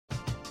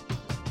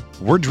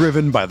We're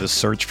driven by the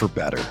search for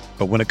better.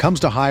 But when it comes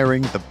to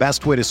hiring, the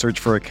best way to search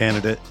for a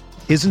candidate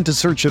isn't to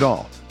search at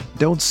all.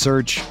 Don't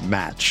search,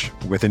 match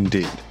with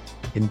Indeed.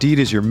 Indeed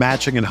is your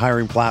matching and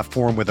hiring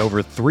platform with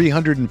over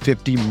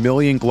 350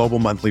 million global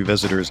monthly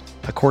visitors,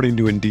 according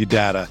to Indeed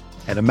data,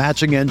 and a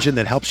matching engine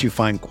that helps you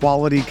find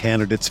quality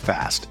candidates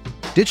fast.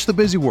 Ditch the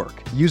busy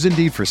work. Use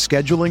Indeed for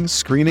scheduling,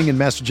 screening, and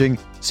messaging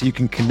so you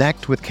can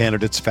connect with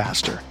candidates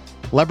faster.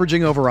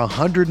 Leveraging over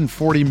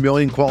 140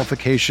 million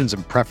qualifications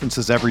and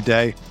preferences every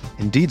day,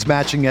 Indeed's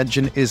matching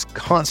engine is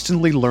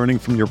constantly learning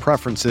from your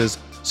preferences,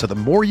 so the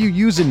more you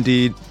use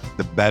Indeed,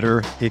 the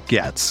better it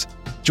gets.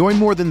 Join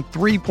more than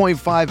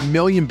 3.5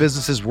 million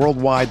businesses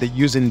worldwide that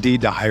use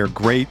Indeed to hire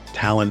great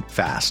talent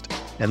fast.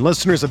 And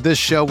listeners of this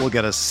show will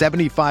get a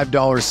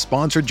 $75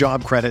 sponsored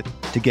job credit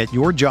to get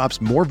your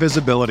jobs more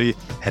visibility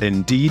at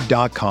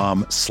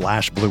Indeed.com/Blue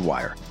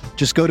Wire.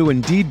 Just go to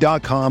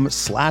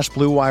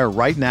Indeed.com/Blue Wire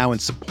right now and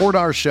support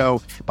our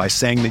show by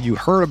saying that you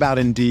heard about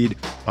Indeed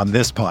on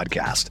this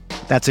podcast.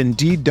 That's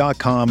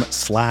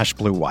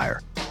Indeed.com/Blue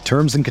Wire.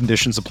 Terms and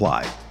conditions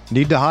apply.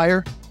 Need to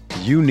hire?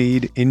 You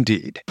need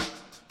Indeed.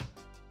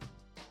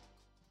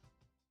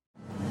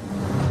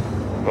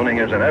 Winning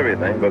isn't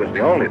everything, but it's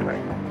the only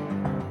thing.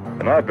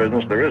 In our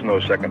business, there is no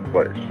second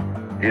place.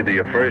 Either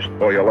you're first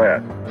or you're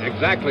last.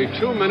 Exactly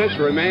 2 minutes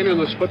remain in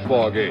this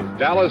football game.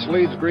 Dallas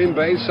leads Green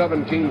Bay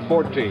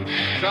 17-14.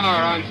 Starr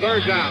on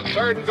third down.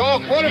 Third and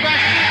goal. Quarterback.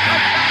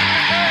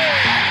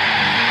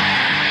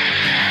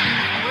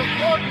 With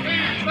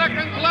 14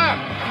 seconds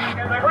left.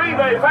 And the Green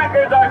Bay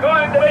Packers are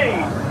going to be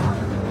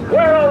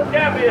world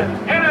champions,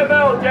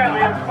 NFL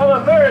champions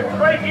for the third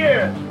straight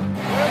year.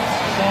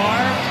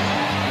 Starr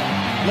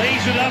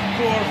lays it up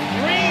for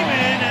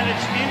Freeman, and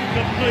it's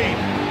incomplete.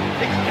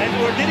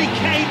 Or did he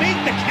make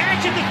the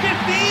catch at the 15?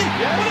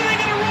 Yes. What are they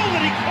going to rule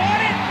it? He caught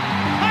it?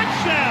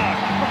 Touchdown!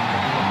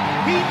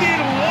 He did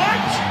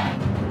what?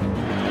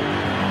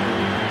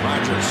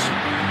 Rodgers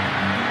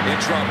in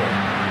trouble.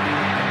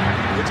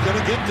 It's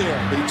going to get there.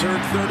 He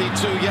turned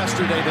 32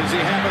 yesterday. Does he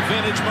have a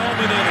vintage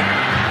moment in it?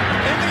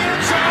 In the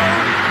end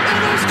zone,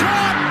 it is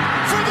caught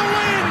for the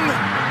win!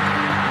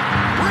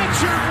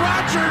 Richard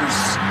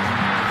Rodgers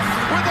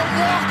with a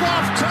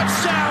walk-off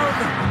touchdown.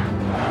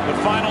 The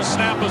final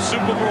snap of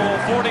Super Bowl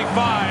 45.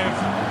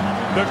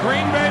 The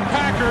Green Bay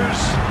Packers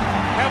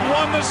have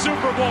won the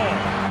Super Bowl.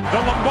 The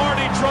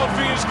Lombardi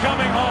Trophy is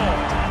coming home.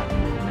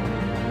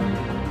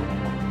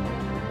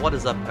 What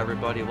is up,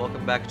 everybody?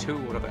 Welcome back to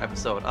another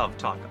episode of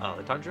Talk of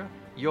the Tundra,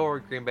 your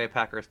Green Bay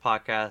Packers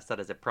podcast that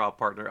is a proud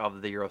partner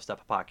of the Eurostep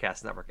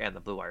Podcast Network and the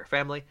Blue Wire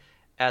family.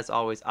 As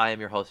always, I am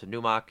your host,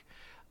 Numak,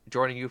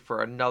 joining you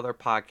for another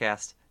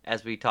podcast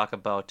as we talk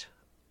about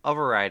a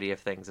variety of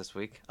things this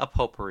week, a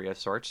potpourri of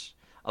sorts,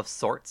 a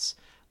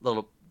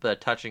little bit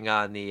touching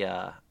on the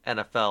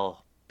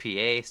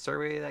NFLPA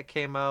survey that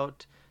came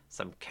out,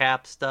 some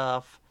cap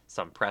stuff,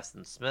 some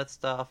Preston Smith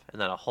stuff, and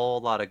then a whole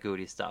lot of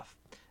Gutey stuff.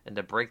 And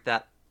to break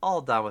that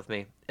all down with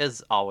me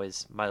is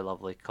always my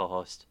lovely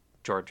co-host,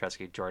 Jordan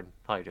Tresky. Jordan,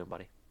 how you doing,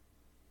 buddy?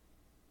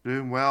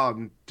 Doing well.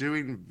 I'm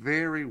doing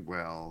very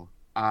well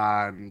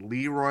on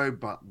Leroy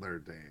Butler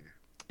Day.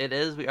 It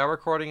is. We are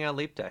recording on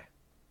Leap Day.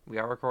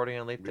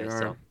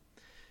 So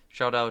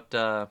shout out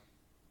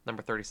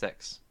number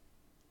 36.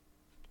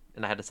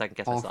 And I had to second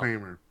guess myself. Hall of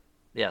Famer.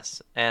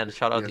 Yes. And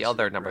shout out the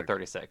other number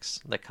 36,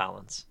 Nick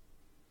Collins.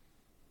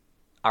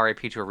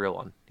 R.I.P. to a real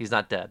one. He's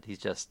not dead. He's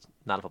just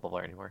not a football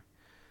player anymore.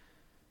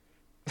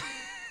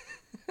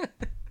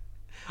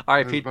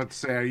 I was about to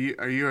say,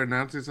 are you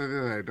announcing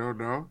something that I don't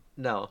know?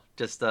 No,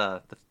 just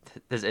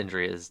his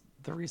injury is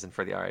the reason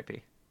for the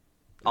R.I.P.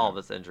 All of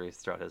his injuries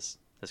throughout his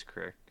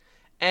career.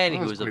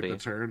 Anywho's will be.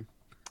 Turn.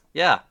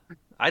 Yeah,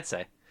 I'd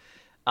say.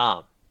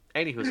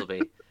 Anywho's will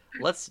be.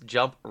 Let's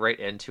jump right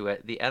into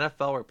it. The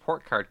NFL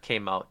report card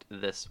came out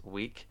this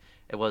week.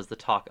 It was the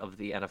talk of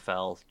the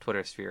NFL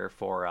Twitter sphere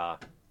for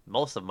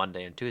most of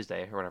Monday and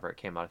Tuesday, or whenever it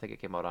came out. I think it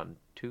came out on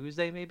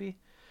Tuesday, maybe.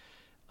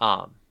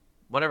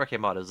 Whenever it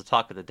came out, it was the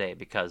talk of the day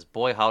because,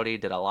 boy howdy,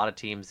 did a lot of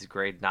teams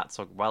grade not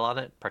so well on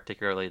it,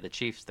 particularly the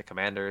Chiefs, the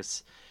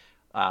Commanders.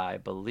 I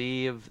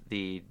believe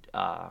the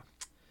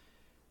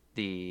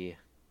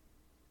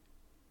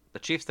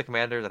Chiefs, the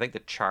Commanders, I think the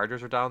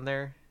Chargers are down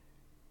there.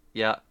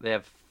 Yeah, they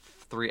have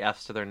 3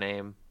 Fs to their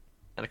name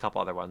and a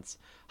couple other ones.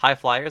 High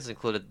flyers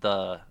included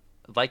the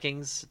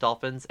Vikings,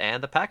 Dolphins,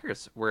 and the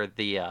Packers were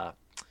the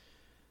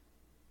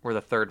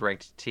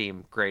third-ranked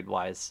team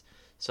grade-wise.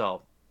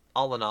 So,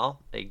 all in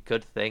all, a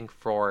good thing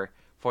for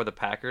the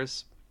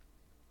Packers.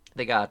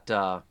 They got,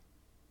 8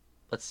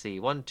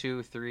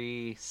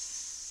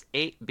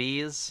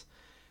 Bs,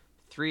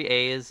 3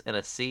 As, and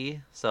a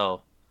C.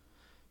 So,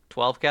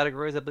 12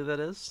 categories, I believe that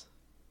is.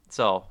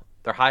 So,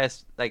 their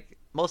highest, like,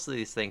 most of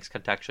these things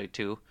contextually,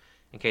 too,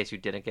 in case you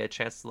didn't get a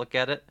chance to look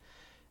at it.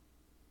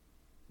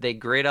 They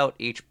grade out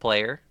each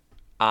player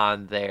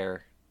on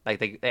their, like,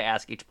 they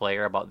ask each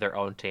player about their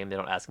own team. They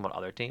don't ask them about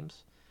other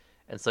teams.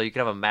 And so you can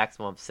have a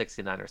maximum of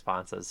 69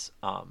 responses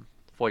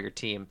for your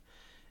team,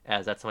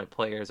 as that's how many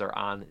players are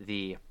on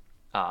the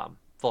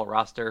full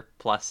roster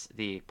plus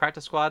the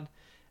practice squad.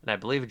 And I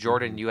believe,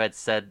 Jordan, you had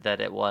said that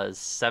it was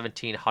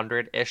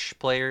 1,700-ish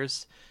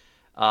players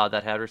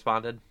that had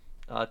responded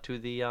to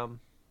the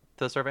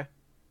survey.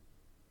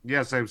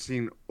 Yes, I've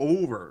seen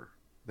over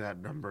that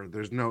number.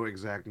 There's no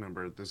exact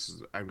number.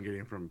 I'm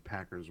getting from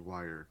Packers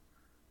Wire.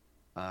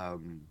 But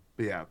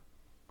yeah,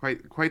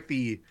 quite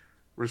the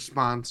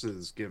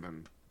responses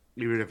given,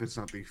 even if it's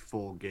not the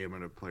full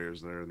gamut of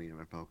players that are in the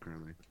NFL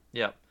currently.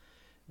 Yep.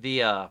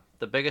 The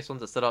biggest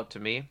ones that stood out to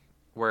me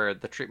were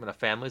the treatment of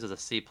families as a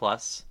C+.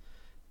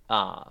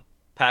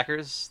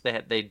 Packers,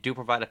 they do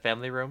provide a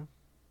family room,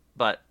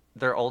 but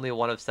they're only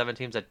one of 7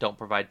 teams that don't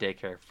provide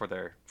daycare for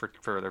their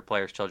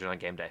players' children on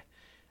game day.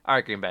 All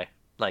right, Green Bay,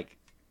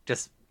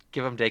 just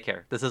give them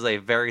daycare. This is a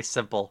very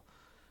simple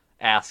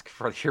ask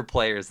for your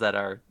players that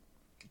are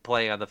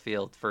playing on the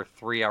field for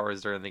 3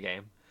 hours during the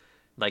game.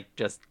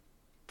 Just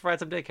provide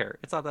some daycare.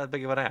 It's not that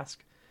big of an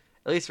ask.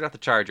 At least you're not the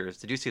Chargers.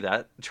 Did you see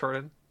that,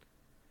 Jordan?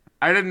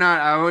 I did not.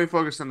 I only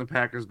focused on the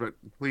Packers, but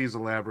please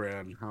elaborate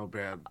on how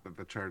bad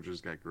the Chargers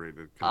got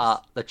graded.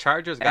 The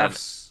Chargers got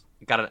Fs.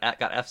 got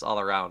Fs all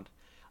around.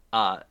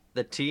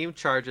 The team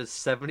charges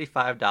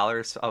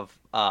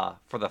 $75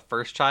 for the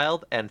first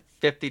child and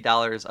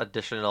 $50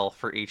 additional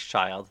for each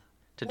child.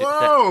 Jim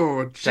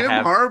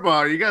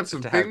Harbaugh, you got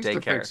some things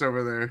to fix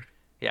over there.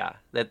 Yeah,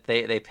 that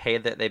they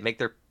make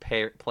their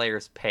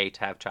players pay to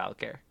have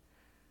childcare.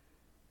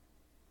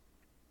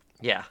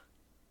 Yeah.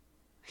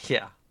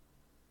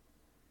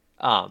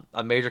 A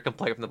major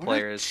complaint from the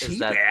players is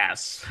that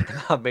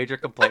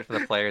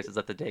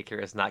the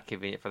daycare is not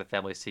convenient for the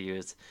families to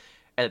use,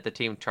 and that the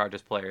team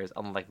charges players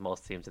unlike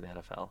most teams in the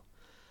NFL.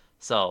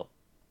 So,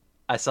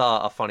 I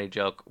saw a funny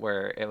joke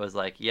where it was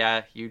like,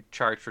 yeah, you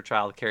charge for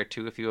childcare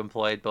too if you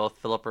employed both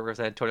Philip Rivers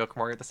and Antonio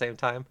Cromartie at the same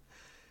time.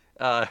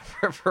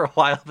 For a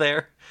while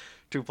there,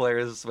 2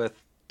 players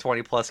with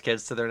 20 plus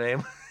kids to their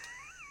name.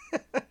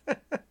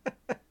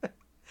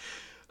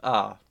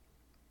 But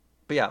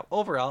yeah,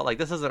 overall,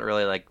 this isn't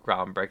really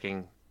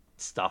groundbreaking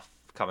stuff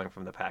coming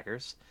from the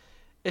Packers.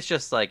 It's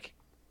just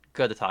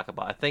good to talk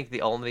about. I think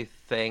the only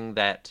thing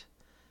that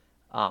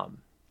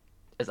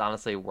is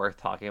honestly worth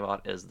talking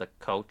about is the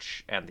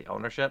coach and the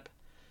ownership.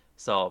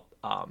 So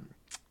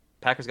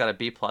Packers got a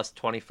B+,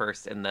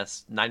 21st in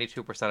this.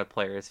 92% of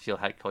players feel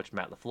head coach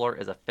Matt LaFleur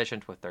is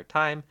efficient with their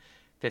time,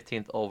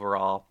 15th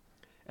overall.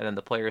 And then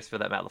the players feel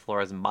that Matt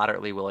LaFleur is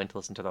moderately willing to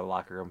listen to their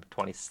locker room,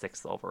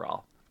 26th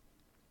overall.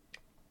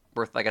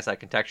 Worth, like I said,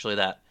 contextually,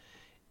 that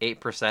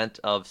 8%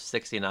 of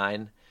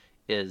 69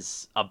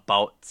 is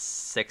about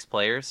 6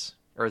 players,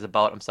 or is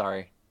about,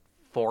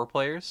 4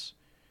 players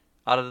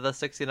out of the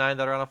 69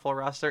 that are on a full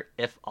roster,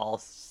 if all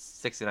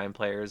 69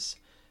 players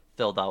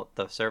filled out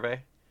the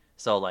survey.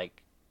 So,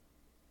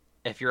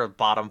 if your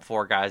bottom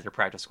 4 guys in your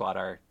practice squad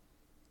are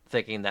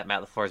thinking that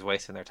Matt LaFleur is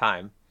wasting their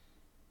time,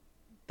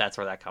 that's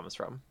where that comes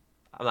from.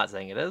 I'm not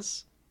saying it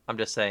is. I'm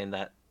just saying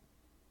that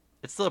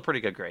it's still a pretty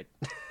good grade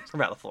for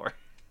Matt LaFleur.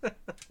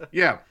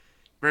 Yeah,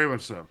 very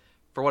much so.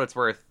 For what it's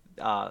worth,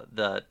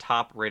 the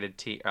top-rated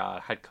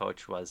head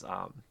coach was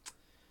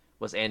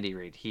Andy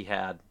Reid. He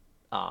had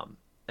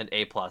an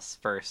A+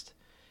 first.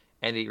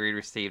 Andy Reid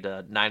received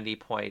a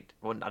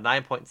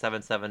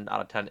 9.77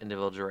 out of 10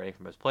 individual rating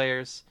from his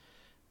players.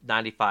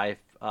 95%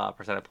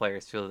 of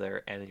players feel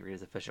that Andy Reid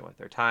is efficient with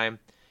their time,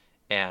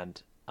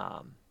 and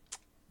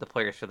the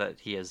players feel that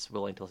he is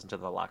willing to listen to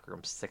the locker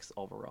room, 6th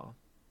overall.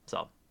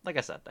 So, like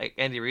I said,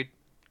 Andy Reid,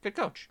 good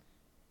coach.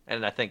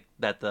 And I think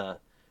that the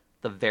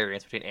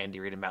variance between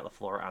Andy Reid and Matt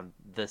LaFleur on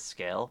this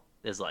scale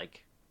is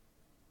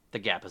the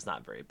gap is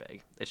not very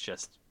big. It's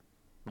just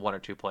 1 or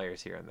 2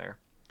 players here and there.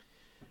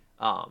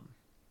 And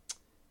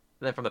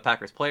then from the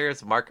Packers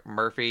players, Mark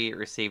Murphy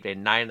received a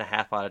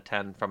 9.5 out of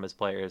 10 from his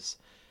players,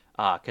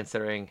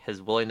 considering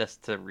his willingness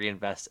to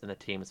reinvest in the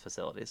team's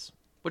facilities,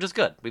 which is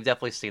good. We've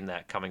definitely seen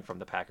that coming from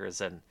the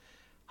Packers and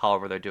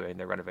however they're doing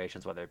their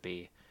renovations, whether it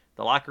be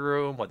the locker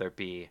room, whether it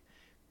be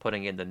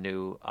putting in the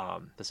new,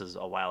 this is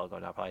a while ago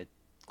now, probably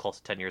close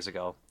to 10 years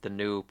ago, the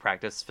new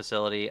practice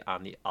facility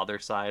on the other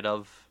side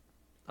of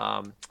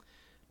Don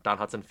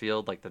Hudson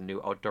Field, the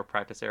new outdoor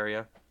practice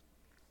area.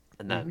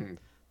 And then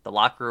the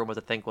locker room was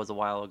a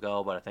while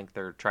ago, but I think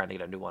they're trying to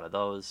get a new one of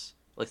those.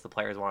 At least the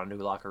players want a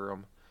new locker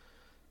room.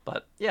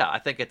 But yeah, I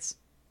think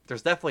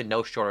there's definitely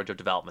no shortage of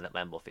development at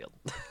Lambeau Field.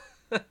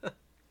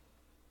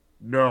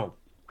 No.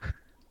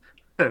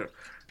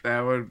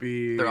 That would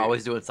be... They're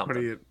always doing something.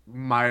 Putting it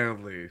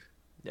mildly.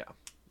 Yeah.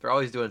 They're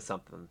always doing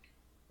something.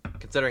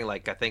 Considering, I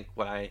think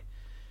when I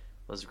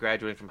was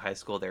graduating from high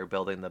school, they were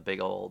building the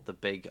big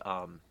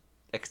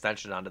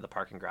extension onto the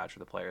parking garage for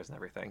the players and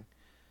everything.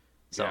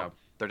 So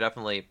They're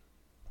definitely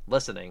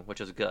listening, which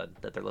is good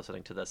that they're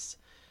listening to this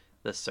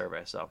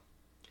survey. So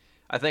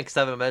I think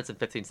 7 minutes and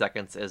 15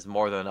 seconds is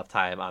more than enough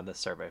time on this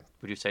survey.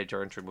 Would you say,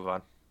 Jordan, should we move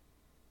on?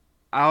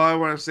 All I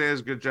want to say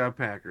is good job,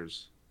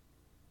 Packers.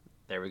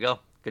 There we go.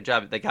 Good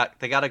job. They got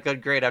a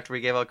good grade after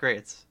we gave out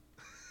grades.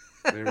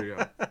 There we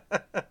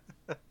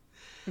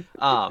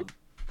go.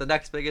 The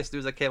next biggest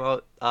news that came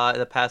out in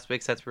the past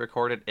week since we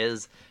recorded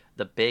is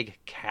the big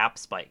cap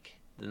spike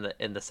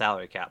in the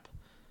salary cap.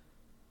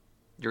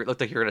 You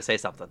looked like you were going to say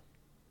something.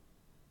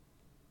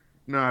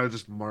 No, I was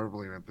just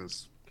marveling at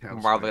this cap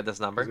Marveling space. at this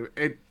number.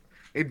 'Cause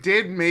it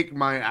did make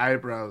my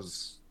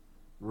eyebrows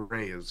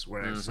raise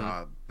when I Mm-hmm.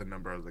 saw the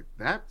number. I was like,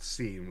 that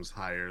seems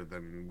higher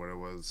than what it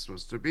was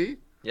supposed to be.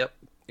 Yep.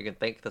 You can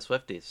thank the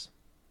Swifties.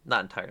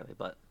 Not entirely,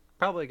 but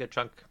probably a good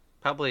chunk.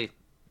 Probably,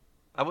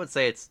 I wouldn't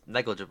say it's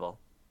negligible.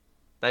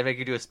 Did I make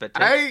you do a spit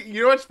take?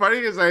 You know what's funny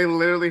is I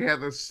literally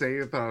had the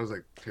same thought. I was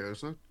like, Taylor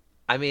Swift?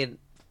 I mean,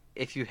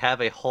 if you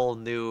have a whole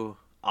new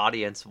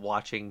audience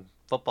watching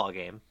football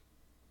game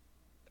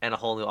and a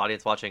whole new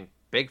audience watching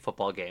big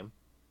football game,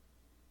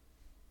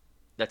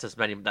 that's just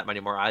that many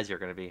more eyes you're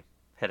going to be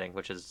hitting,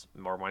 which is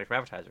more money for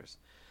advertisers.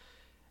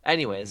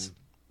 Anyways,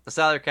 the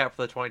salary cap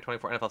for the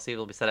 2024 NFL season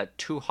will be set at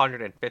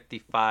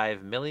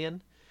 $255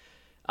 million,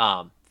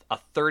 a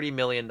 $30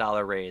 million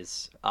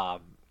raise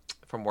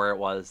from where it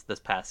was this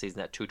past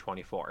season at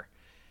 224,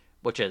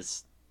 which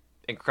is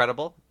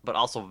incredible, but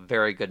also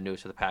very good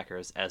news for the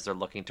Packers as they're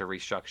looking to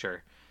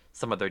restructure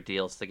some of their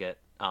deals to get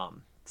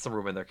some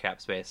room in their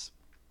cap space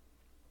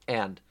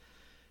and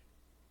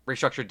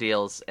restructure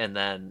deals and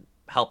then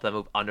help them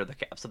move under the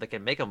cap so they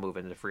can make a move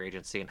into free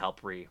agency and help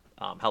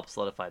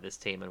solidify this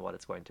team and what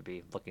it's going to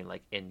be looking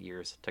like in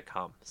years to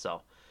come.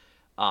 So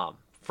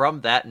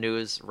from that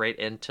news right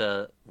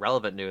into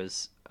relevant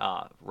news,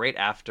 right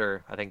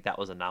after I think that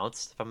was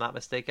announced, if I'm not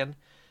mistaken,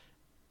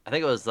 I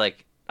think it was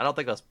like, I don't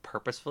think it was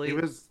purposefully.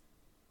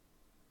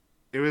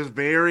 It was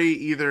very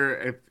either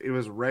if it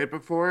was right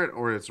before it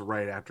or it's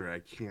right after it. I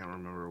can't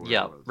remember what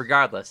it was.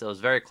 Regardless, it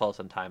was very close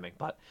in timing.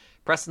 But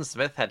Preston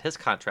Smith had his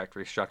contract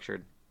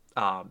restructured.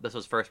 This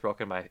was first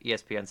broken by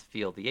ESPN's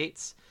Field the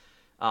Yates.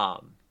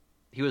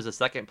 He was the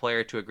second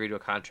player to agree to a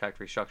contract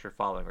restructure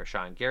following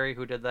Rashawn Gary,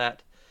 who did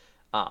that.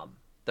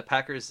 The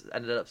Packers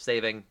ended up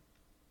saving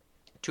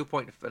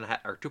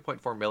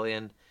 $2.4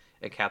 million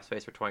in cap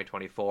space for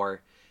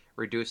 2024,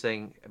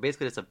 reducing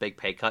basically it's a big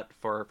pay cut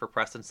for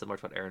Preston, similar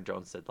to what Aaron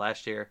Jones did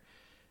last year.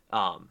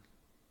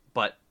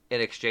 But in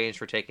exchange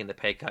for taking the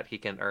pay cut, he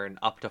can earn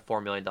up to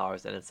 $4 million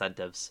in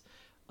incentives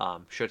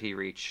should he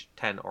reach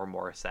 10 or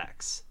more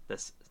sacks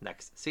this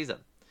next season,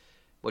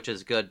 which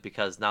is good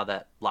because now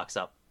that locks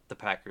up the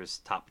Packers'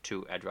 top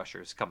two edge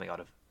rushers coming out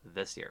of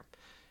this year.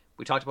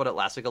 We talked about it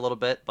last week a little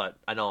bit, but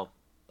I know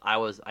I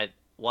was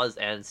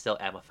and still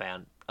am a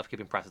fan of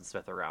keeping Preston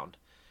Smith around.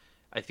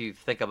 If you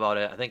think about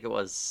it, I think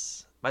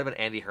might have been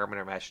Andy Herman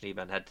or Matt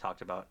Schneeman had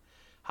talked about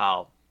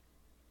how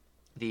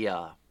the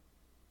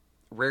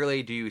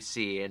rarely do you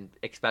see, and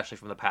especially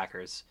from the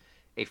Packers,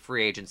 a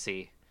free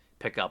agency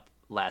pickup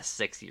last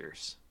 6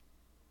 years.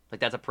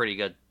 Like that's a pretty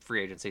good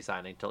free agency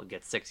signing to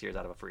get 6 years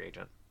out of a free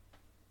agent.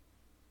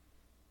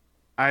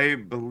 I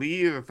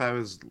believe if I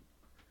was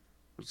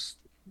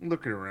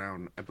looking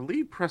around, I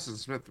believe Preston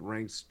Smith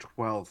ranks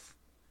 12th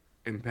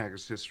in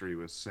Packers history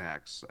with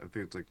sacks. I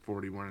think it's like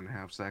 41 and a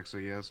half sacks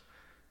he has.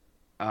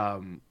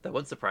 That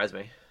wouldn't surprise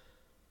me.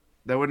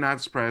 That would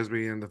not surprise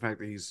me, and the fact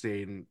that he's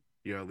stayed,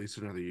 at least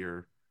another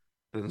year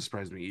doesn't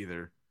surprise me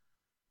either.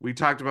 We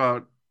talked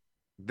about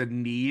the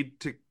need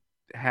to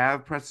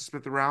have Preston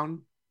Smith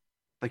around.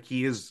 Like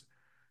he's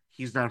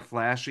not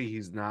flashy.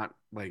 He's not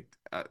like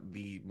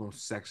the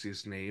most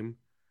sexiest name.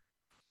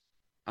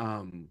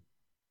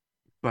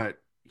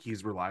 But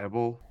he's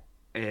reliable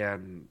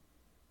and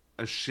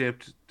a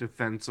shift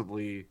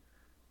defensively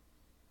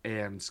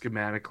and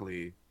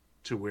schematically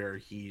to where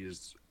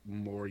he's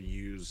more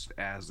used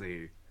as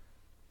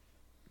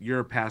you're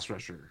a pass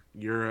rusher,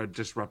 you're a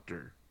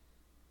disruptor,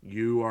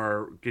 you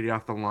are getting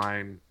off the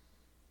line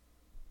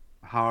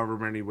however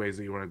many ways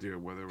that you want to do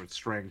it, whether it's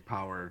strength,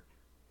 power,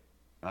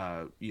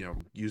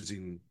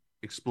 using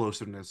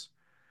explosiveness.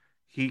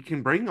 He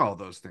can bring all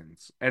those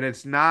things, and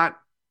it's not.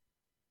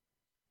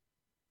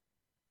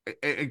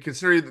 And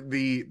considering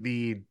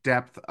the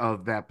depth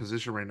of that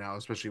position right now,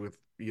 especially with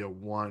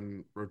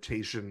one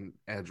rotation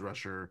edge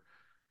rusher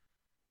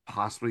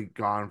possibly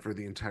gone for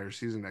the entire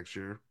season next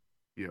year,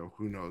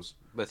 who knows?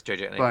 With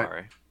JJ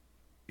Enagbare.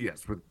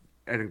 Yes, with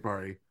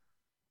Enagbare.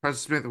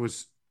 Preston Smith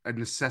was a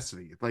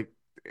necessity. Like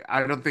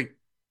I think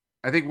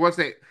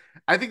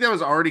that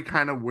was already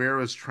kind of where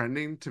it was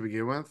trending to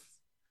begin with,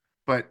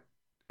 but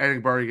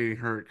Enagbare getting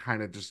hurt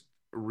kind of just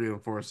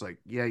reinforced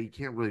you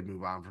can't really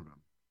move on from him.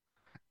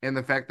 And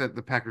the fact that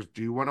the Packers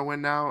do want to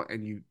win now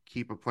and you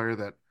keep a player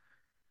that,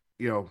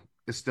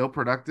 is still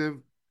productive,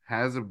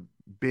 has a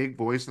big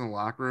voice in the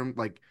locker room.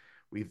 Like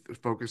we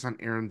focus on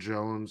Aaron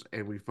Jones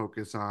and we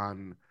focus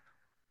on,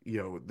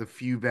 the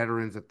few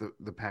veterans that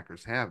the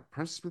Packers have.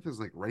 Preston Smith is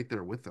right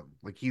there with them.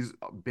 Like he's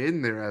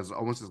been there as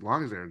almost as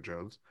long as Aaron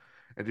Jones.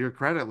 And to your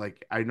credit,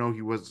 I know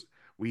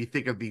we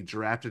think of the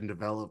draft and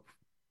develop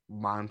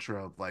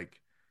mantra of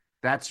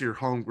that's your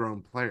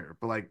homegrown player.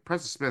 But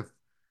Preston Smith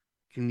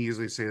can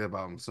easily say that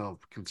about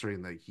himself,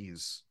 considering that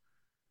he's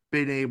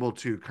been able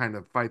to kind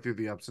of fight through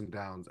the ups and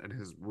downs and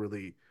has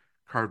really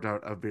carved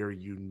out a very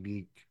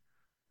unique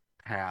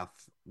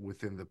path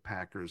within the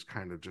Packers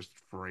kind of just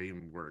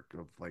framework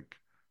of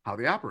how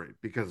they operate.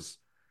 Because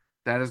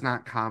That is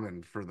not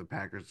common for the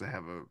Packers to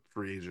have a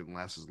free agent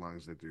last as long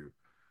as they do,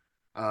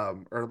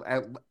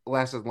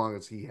 last as long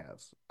as he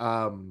has.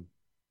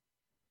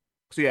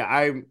 So yeah,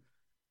 I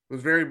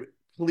was very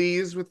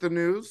pleased with the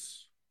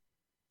news,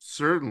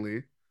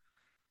 certainly.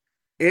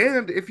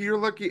 And if you're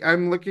looking,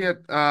 I'm looking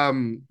at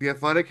the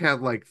Athletic had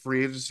like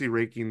free agency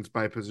rankings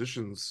by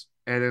positions,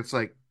 and it's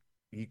like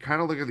you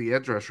kind of look at the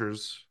edge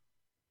rushers.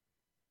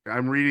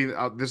 I'm reading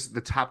this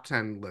the top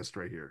 10 list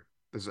right here.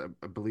 This is,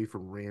 I believe,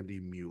 from Randy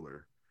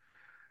Mueller.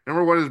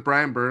 Number one is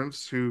Brian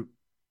Burns, who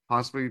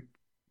possibly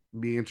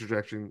be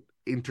interjecting,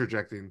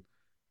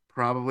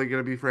 probably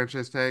going to be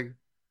franchise tag.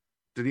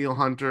 Danielle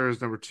Hunter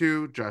is number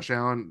two. Josh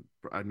Allen,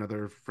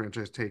 another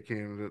franchise tag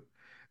candidate.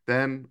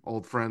 Then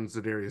old friend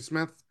Zadarius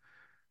Smith.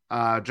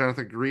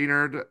 Jonathan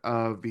Greenard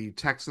of the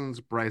Texans.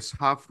 Bryce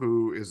Huff,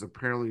 who is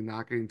apparently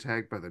not getting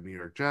tagged by the New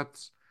York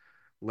Jets.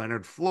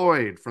 Leonard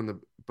Floyd from the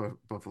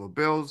Buffalo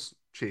Bills.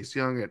 Chase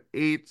Young at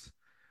 8.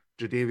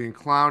 Jadeveon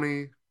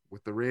Clowney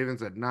with the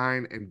Ravens at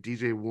 9. And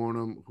DJ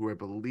Wonnum, who I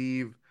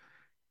believe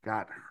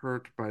got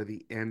hurt by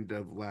the end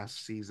of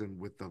last season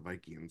with the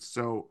Vikings.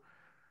 So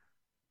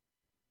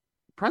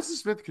Preston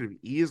Smith could have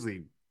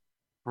easily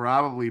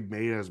probably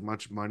made as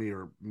much money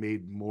or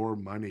made more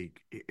money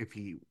if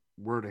he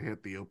were to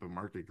hit the open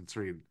market,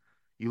 considering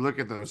you look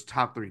at those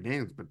top 3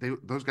 names, but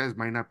those guys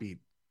might not be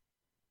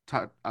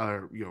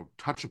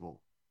touchable.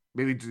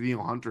 Maybe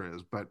Danielle Hunter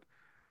is, but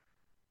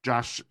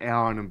Josh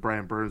Allen and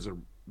Brian Burns are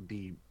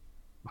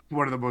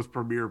one of the most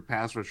premier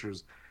pass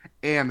rushers,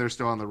 and they're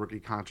still on the rookie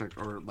contract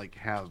or like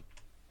have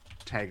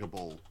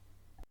taggable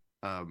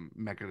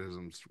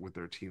mechanisms with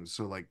their teams.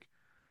 So like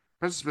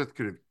Preston Smith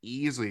could have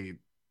easily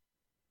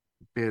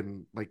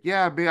been like,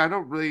 yeah, man, I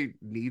don't really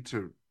need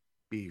to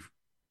be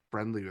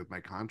friendly with my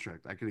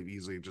contract. I could have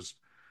easily just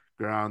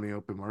go out on the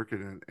open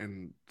market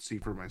and see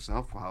for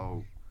myself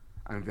how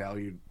I'm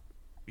valued,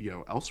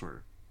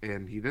 elsewhere.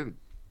 And he didn't.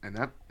 And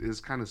that is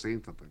kind of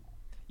saying something.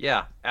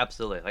 Yeah,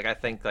 absolutely. Like, I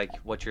think like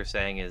what you're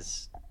saying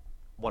is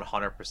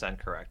 100%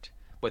 correct.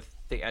 With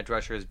the edge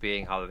rushers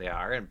being how they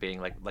are and being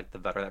like the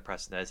veteran that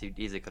Preston is, he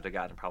easily could have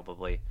gotten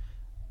probably.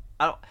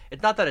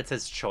 It's not that it's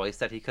his choice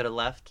that he could have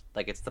left.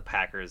 Like, it's the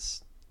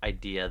Packers'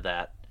 idea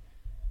that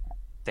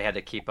they had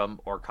to keep him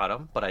or cut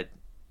him. But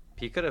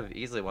he could have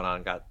easily went on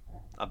and got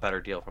a better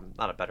deal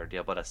not a better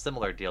deal, but a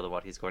similar deal to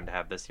what he's going to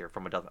have this year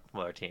from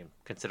another team,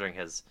 considering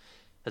his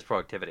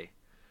productivity.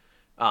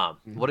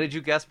 What did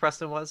you guess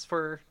Preston was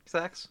for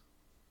sacks?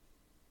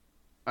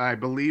 I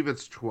believe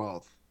it's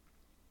 12th.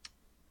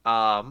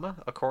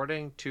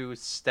 According to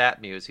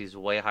StatMuse, he's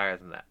way higher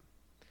than that.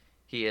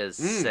 He is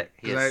sick.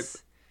 He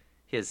is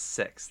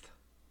 6th.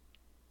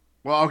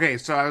 Well, okay,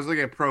 so I was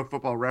looking at Pro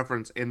Football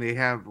Reference, and they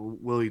have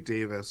Willie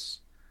Davis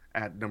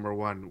at number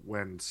 1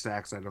 when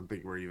sacks I don't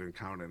think were even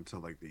counted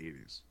until like the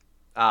 80s.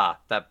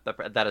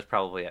 That is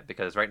probably it,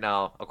 because right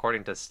now,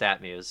 according to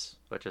StatMuse,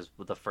 which is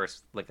the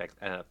first link I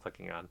ended up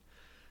clicking on,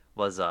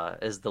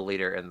 is the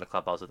leader in the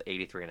clubhouse with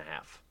 83.5.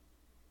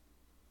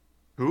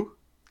 Who?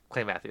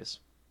 Clay Matthews.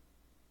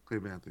 Clay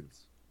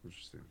Matthews.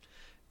 Interesting.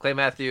 Clay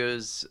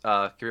Matthews,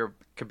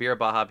 Kabir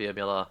Baha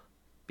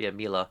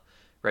Biamila,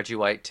 Reggie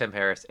White, Tim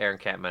Harris, Aaron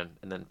Campman,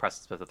 and then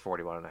Preston Smith with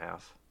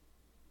 41.5.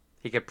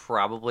 He could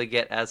probably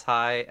get as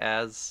high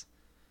as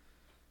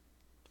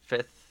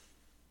 4th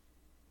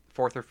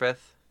or 5th.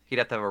 He'd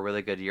have to have a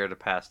really good year to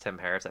pass Tim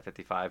Harris at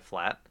 55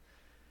 flat.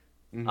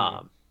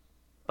 Mm-hmm.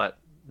 But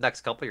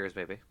next couple years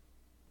maybe.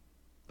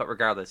 But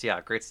regardless,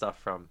 yeah, great stuff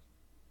from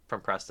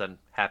Preston.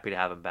 Happy to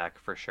have him back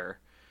for sure.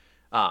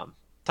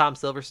 Tom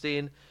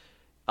Silverstein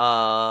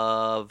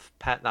of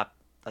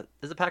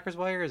is it Packers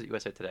Wire or is it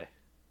USA Today?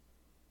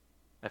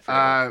 I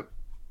forget.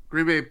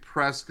 Green Bay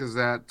Press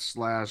Gazette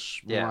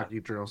 / Milwaukee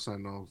Journal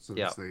Sentinel,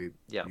 since they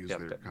use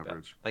their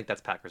coverage. I think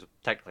that's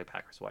technically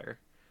Packers Wire.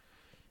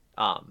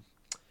 Tom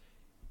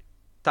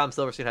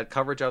Silverstein had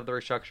coverage of the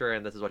restructure,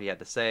 and this is what he had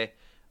to say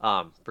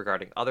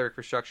regarding other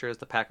restructures.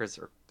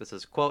 This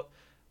is quote,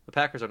 "The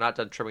Packers are not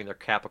done trimming their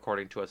cap,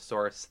 according to a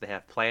source. They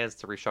have plans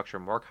to restructure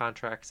more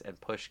contracts and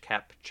push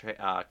cap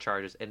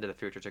charges into the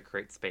future to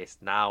create space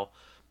now.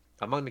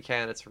 Among the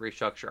candidates for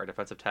restructure are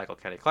defensive tackle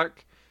Kenny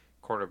Clark,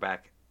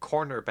 cornerback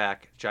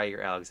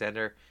Jair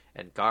Alexander,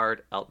 and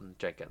guard Elton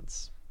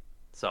Jenkins."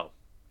 So,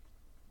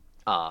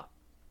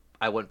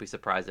 I wouldn't be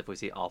surprised if we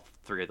see all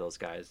 3 of those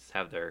guys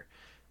have their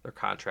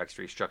contracts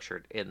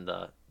restructured in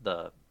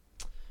the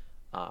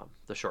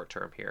short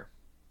term here.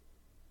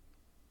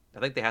 I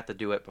think they have to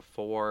do it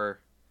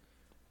before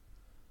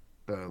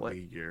the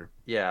league year.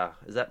 Yeah,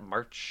 is that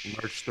March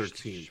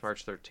 13th?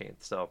 March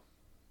 13th. So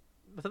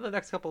within the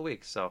next couple of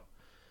weeks. So,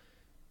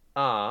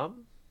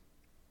 I'm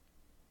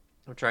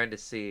trying to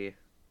see.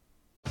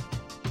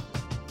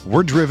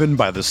 We're driven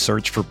by the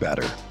search for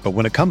better, but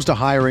when it comes to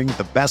hiring,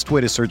 the best way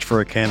to search for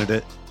a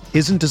candidate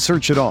isn't to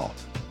search at all.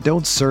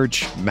 Don't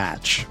search,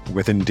 match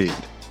with Indeed.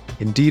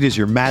 Indeed is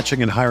your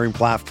matching and hiring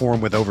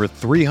platform with over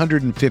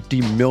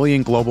 350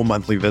 million global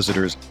monthly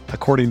visitors,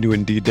 according to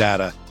Indeed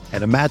data,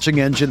 and a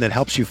matching engine that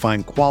helps you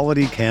find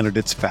quality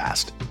candidates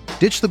fast.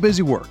 Ditch the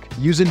busy work.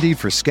 Use Indeed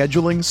for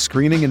scheduling,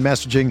 screening, and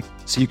messaging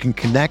so you can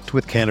connect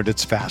with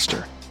candidates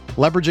faster.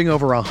 Leveraging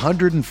over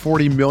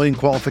 140 million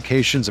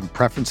qualifications and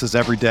preferences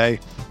every day,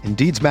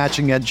 Indeed's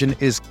matching engine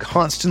is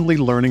constantly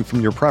learning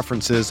from your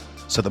preferences,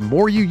 so the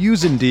more you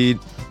use Indeed,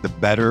 the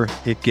better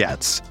it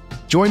gets.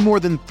 Join more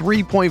than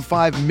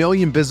 3.5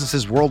 million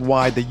businesses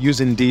worldwide that use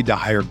Indeed to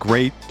hire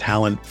great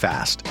talent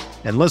fast.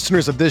 And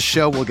listeners of this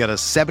show will get a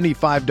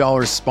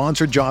 $75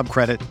 sponsored job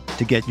credit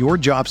to get your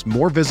jobs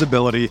more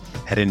visibility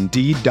at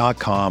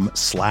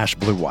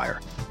Indeed.com/Blue Wire.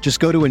 Just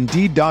go to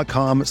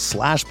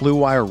Indeed.com/Blue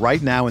Wire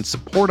right now and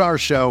support our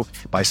show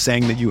by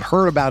saying that you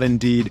heard about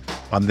Indeed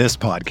on this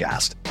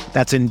podcast.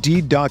 That's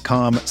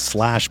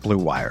Indeed.com/Blue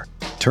Wire.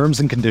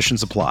 Terms and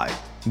conditions apply.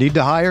 Need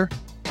to hire?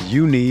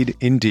 You need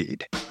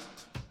Indeed.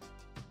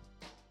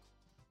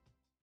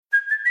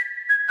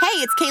 Hey,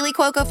 it's Kaylee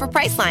Cuoco for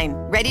Priceline.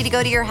 Ready to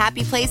go to your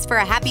happy place for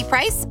a happy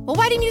price? Well,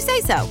 why didn't you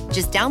say so?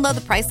 Just download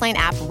the Priceline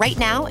app right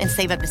now and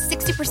save up to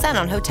 60%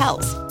 on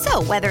hotels.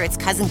 So whether it's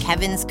Cousin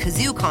Kevin's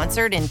Kazoo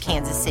Concert in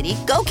Kansas City,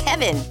 go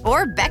Kevin,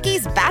 or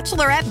Becky's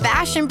Bachelorette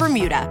Bash in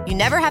Bermuda, you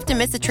never have to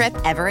miss a trip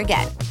ever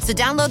again. So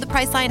download the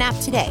Priceline app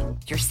today.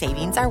 Your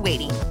savings are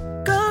waiting.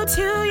 Go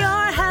to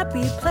your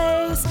happy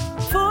place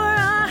for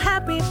a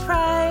happy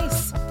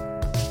price.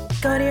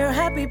 Go to your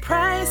happy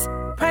price,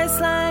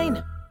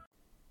 Priceline.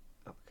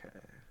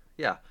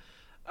 Yeah.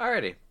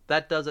 Alrighty.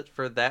 That does it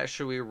for that.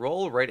 Should we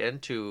roll right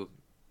into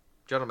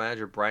General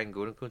Manager Brian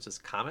Gutekunst's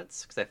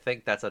comments? Because I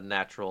think that's a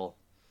natural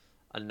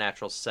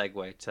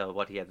segue to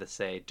what he had to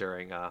say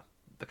during the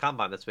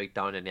Combine this week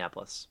down in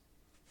Indianapolis.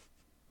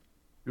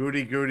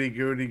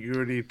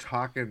 Gutey,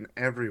 talking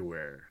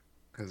everywhere.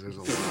 Because there's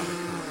a lot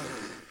of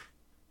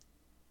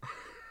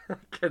I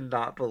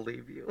cannot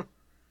believe you.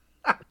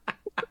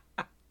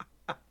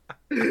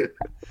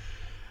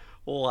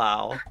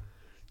 Wow.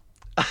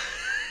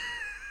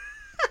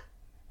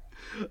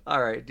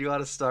 All right. Do you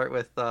want to start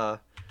with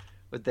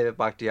David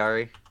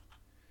Bakhtiari?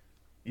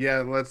 Yeah,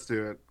 let's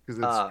do it because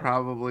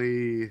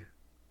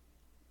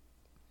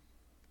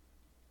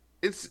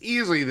it's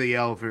easily the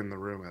elephant in the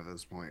room at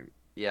this point.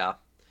 Yeah.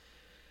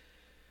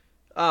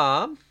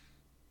 On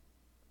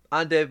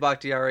David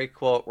Bakhtiari,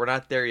 quote, "We're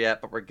not there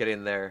yet, but we're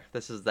getting there.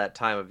 This is that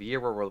time of year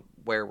where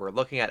we're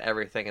looking at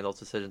everything, and those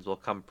decisions will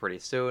come pretty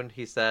soon,"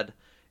 he said.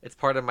 "It's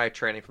part of my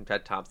training from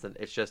Ted Thompson.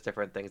 It's just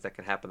different things that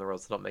can happen in the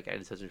world, so don't make any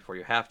decisions before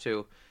you have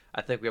to.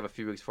 I think we have a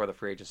few weeks before the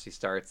free agency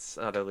starts,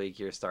 another league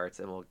year starts,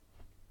 and we'll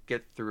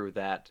get through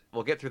that.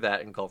 We'll get through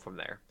that and go from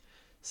there."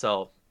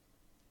 So,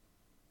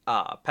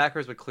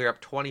 Packers would clear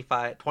up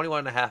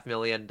 $21.5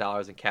 million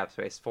in cap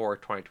space for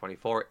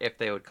 2024 if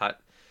they would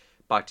cut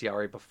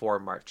Bakhtiari before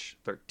March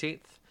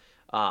 13th.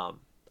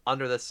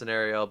 Under this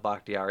scenario,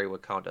 Bakhtiari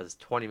would count as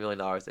 $20 million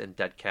in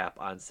dead cap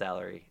on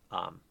salary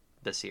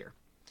this year.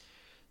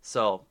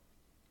 So,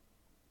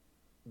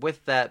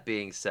 with that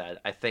being said,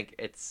 I think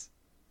it's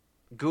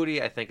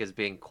Gutey, I think, is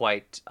being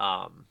quite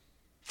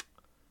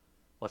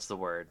what's the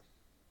word?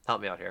 Help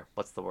me out here.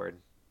 What's the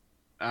word?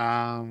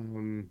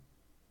 Kind,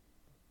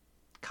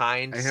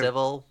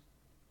 civil.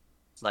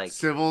 Like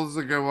civil's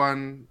a good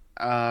one.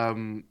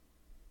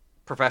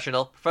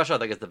 Professional. Professional, I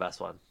think, is the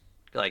best one.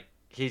 Like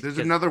there's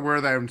another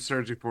word that I'm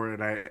searching for,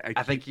 and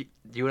I think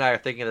you and I are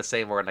thinking of the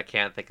same word, and I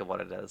can't think of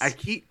what it is.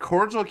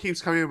 Cordial keeps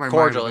coming to my mind.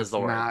 Cordial is the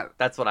word.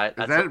 That's what I. Is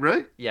that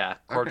really? Yeah,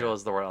 cordial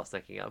is the word I was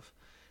thinking of,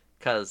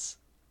 because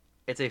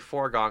it's a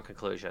foregone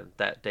conclusion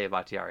that Dave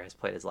Bakhtiari has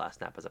played his last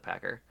snap as a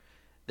Packer.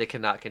 They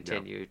cannot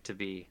continue to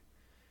be.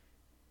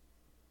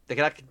 They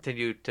cannot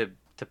continue to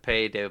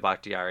pay David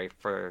Bakhtiari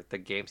for the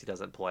games he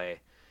doesn't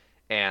play,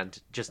 and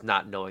just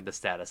not knowing the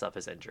status of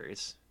his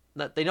injuries.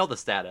 They know the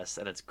status,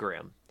 and it's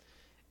grim.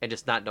 And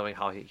just not knowing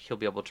how he'll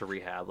be able to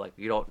rehab. Like,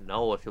 you don't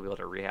know if he'll be able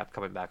to rehab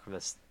coming back from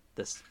this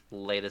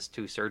latest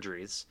 2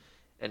 surgeries,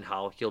 and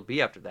how he'll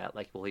be after that.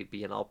 Like, will he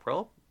be an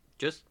All-Pro?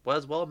 Just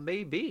as well,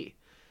 maybe.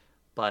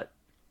 But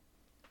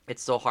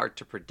it's so hard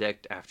to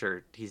predict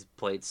after he's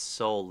played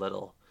so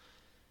little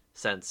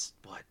since,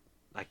 what?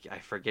 I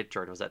forget,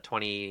 Jordan. Was that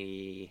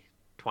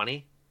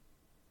 2020?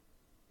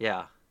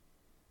 Yeah.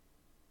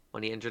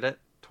 When he injured it?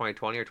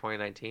 2020 or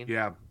 2019?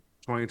 Yeah.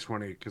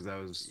 2020, because that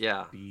was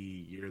the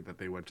year that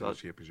they went to the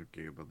championship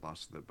game but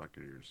lost to the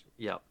Buccaneers.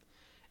 Yep.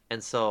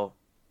 And so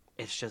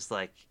it's just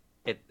like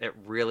it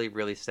really,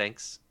 really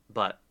stinks,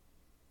 but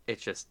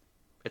it's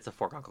a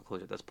foregone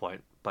conclusion at this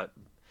point. But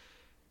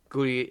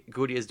Gutey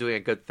is doing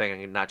a good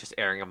thing and not just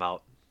airing him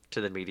out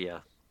to the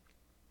media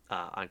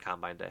on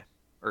Combine Day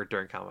or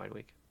during Combine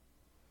Week.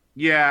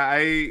 Yeah,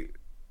 I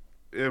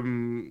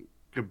am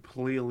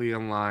completely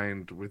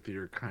aligned with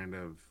your kind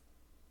of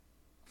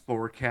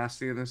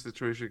forecasting in this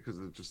situation, because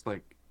it's just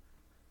like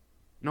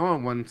no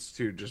one wants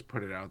to just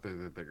put it out there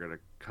that they're gonna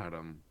cut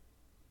him.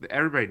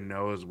 Everybody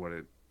knows what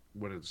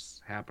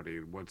is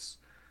happening, what's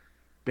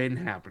been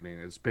happening.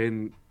 It's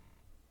been,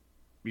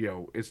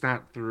 it's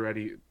not through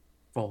any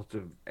fault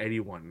of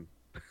anyone.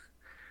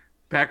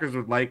 Packers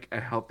would like a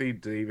healthy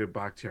David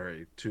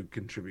Bakhtiari to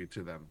contribute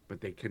to them,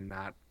 but they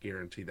cannot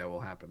guarantee that will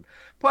happen.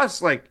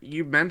 Plus, like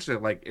you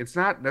mentioned, like it's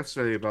not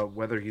necessarily about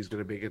whether he's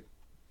going to make it,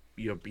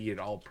 be at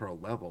all pro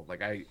level.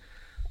 Like I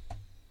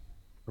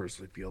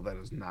personally feel that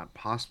is not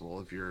possible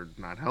if you're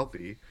not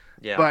healthy.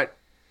 Yeah. But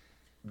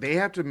they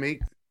have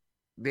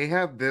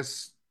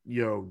this,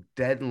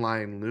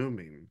 deadline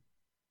looming.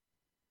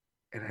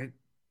 And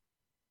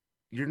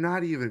you're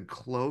not even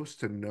close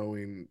to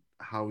knowing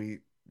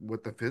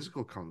what the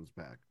physical comes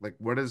back. Like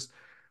what is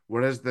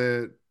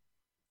the,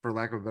 for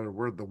lack of a better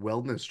word, the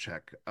wellness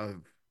check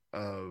of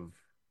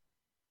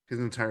his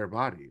entire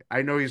body.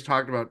 I know he's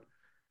talked about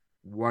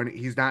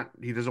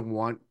he doesn't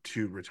want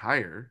to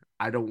retire.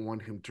 I don't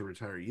want him to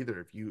retire either.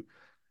 If you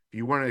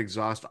want to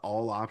exhaust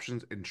all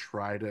options and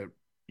try to,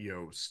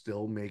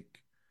 still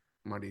make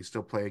money,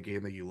 still play a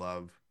game that you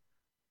love,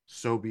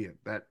 so be it.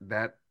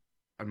 That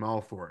I'm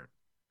all for it.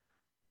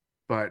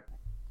 But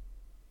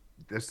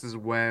this is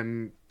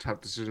when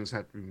tough decisions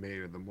have to be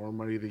made. And the more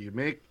money that you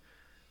make,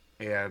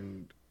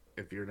 and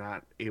if you're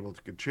not able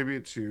to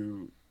contribute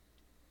to,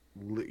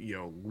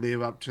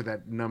 live up to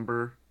that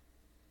number,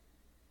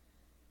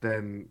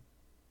 then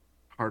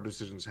hard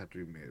decisions have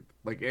to be made.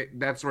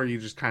 That's where you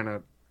just kind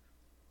of,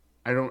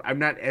 I'm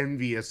not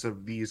envious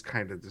of these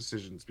kind of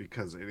decisions,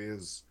 because it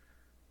is,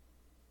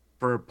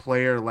 for a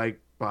player like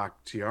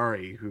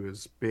Bakhtiari, who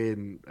has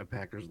been a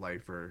Packers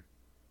lifer,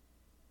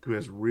 who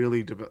has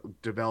really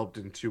developed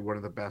into one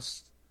of the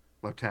best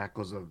left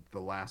tackles of the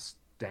last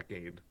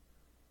decade,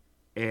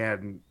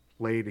 and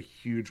played a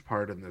huge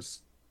part in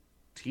this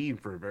team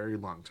for a very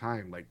long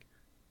time. Like,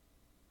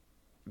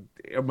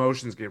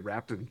 emotions get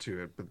wrapped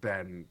into it, but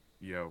then,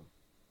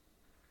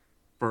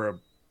 for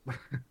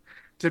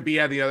to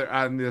be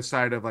on the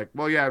side of like,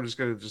 well, yeah, I'm just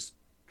gonna just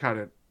cut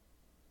it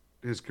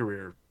his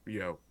career,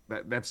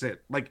 that's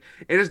it. Like,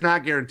 it is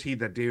not guaranteed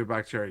that David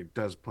Bakhtiari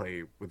does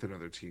play with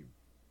another team.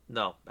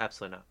 No,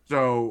 absolutely not.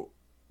 So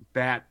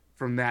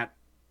from that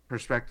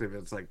perspective,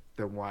 it's like,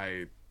 then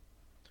why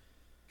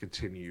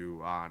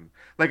continue on?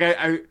 Like,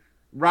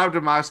 Rob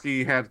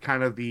Domofsky had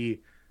kind of the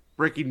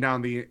breaking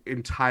down the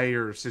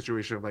entire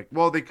situation of like,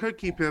 well, they could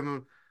keep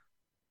him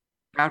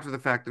after the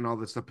fact and all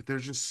this stuff, but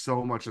there's just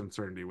so much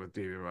uncertainty with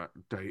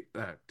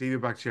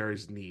David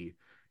Bakhtiari's knee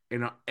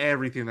and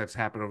everything that's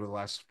happened over the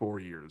last 4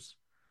 years.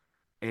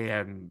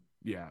 And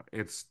yeah,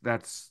 you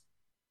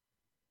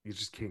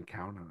just can't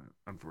count on it,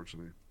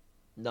 unfortunately.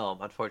 No,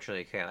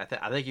 unfortunately, you can't.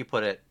 I think you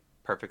put it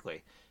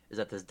perfectly. Is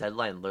that this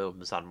deadline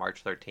looms on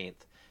March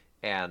 13th,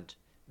 and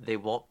they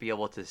won't be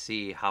able to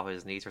see how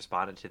his knees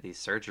responded to these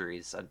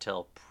surgeries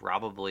until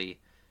probably,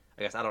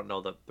 I guess I don't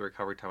know the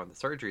recovery time on the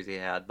surgeries he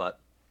had, but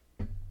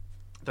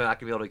they're not going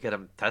to be able to get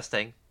him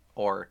testing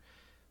or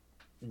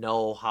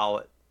know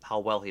how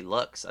well he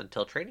looks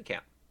until training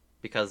camp,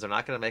 because they're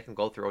not going to make him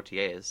go through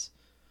OTAs.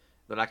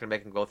 They're not going to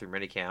make him go through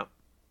minicamp.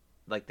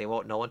 Like, they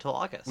won't know until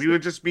August. We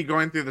would just be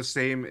going through the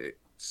same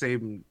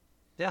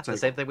yeah, cycle. The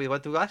same thing we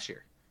went through last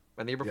year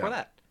and the year before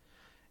that.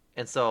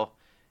 And so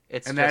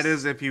that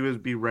is if he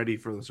would be ready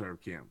for the start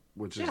of camp,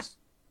 which is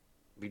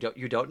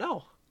you don't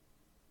know.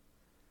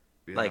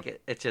 Yeah.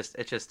 Like, it's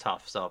just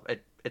tough. So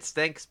it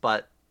stinks,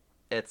 but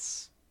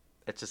it's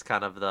just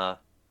kind of the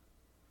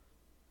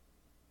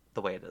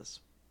way it is.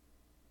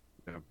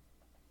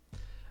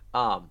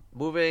 Yeah.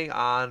 Moving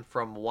on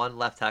from one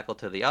left tackle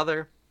to the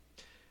other.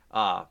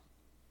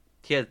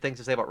 He had things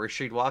to say about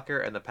Rasheed Walker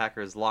and the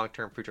Packers'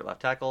 long-term future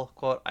left tackle.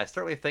 Quote, I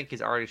certainly think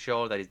he's already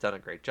shown that he's done a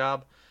great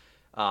job.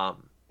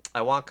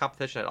 I want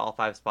competition at all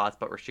 5 spots,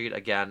 but Rasheed,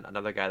 again,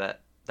 another guy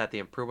that the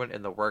improvement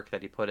in the work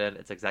that he put in,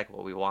 it's exactly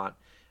what we want.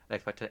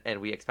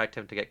 And we expect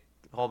him to get,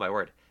 oh my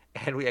word,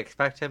 and we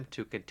expect him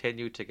to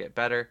continue to get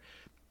better.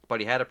 But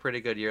he had a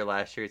pretty good year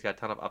last year. He's got a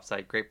ton of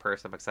upside. Great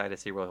person. I'm excited to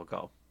see where he'll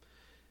go.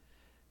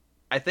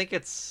 I think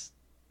it's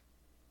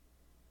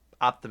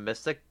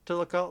optimistic to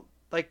look out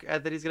like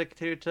that he's going to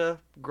continue to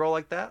grow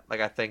like that.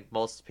 Like, I think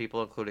most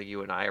people, including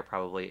you and I, are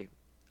probably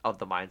of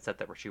the mindset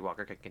that Rasheed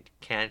Walker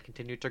can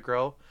continue to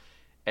grow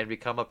and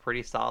become a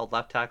pretty solid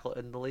left tackle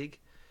in the league.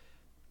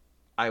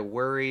 I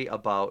worry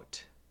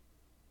about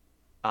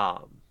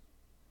 1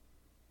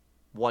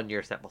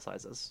 year sample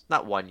sizes.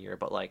 Not 1 year,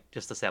 but like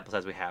just the sample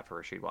size we have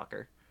for Rasheed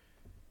Walker.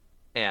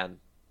 And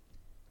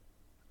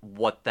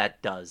what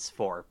that does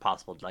for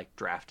possible like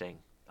drafting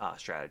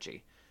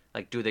strategy.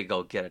 Like, do they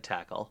go get a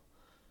tackle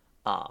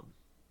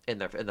in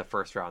the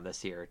first round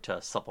this year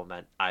to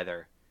supplement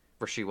either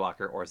Rasheed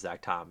Walker or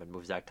Zach Tom and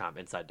move Zach Tom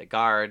inside the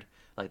guard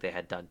like they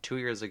had done 2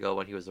 years ago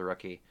when he was a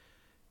rookie?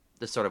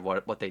 This is sort of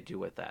what they do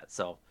with that.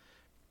 So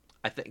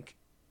I think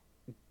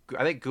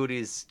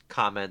Gutey's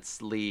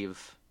comments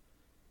leave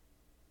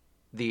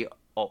the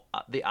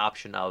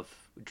option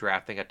of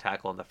drafting a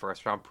tackle in the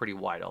first round pretty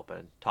wide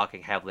open,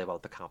 talking heavily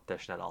about the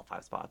competition at all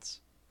 5 spots.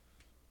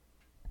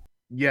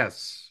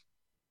 Yes.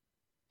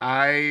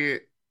 And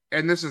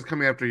this is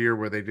coming after a year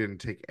where they didn't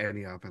take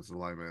any offensive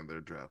linemen in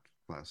their draft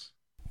class.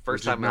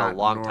 First time in a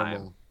long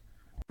time.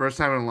 First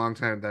time in a long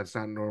time. That's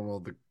not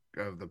normal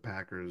of the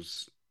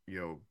Packers,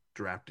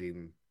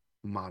 drafting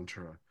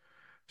mantra.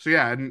 So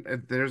yeah,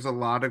 and there's a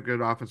lot of good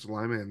offensive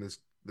linemen in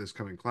this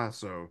coming class.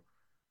 So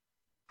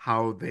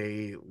how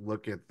they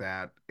look at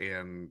that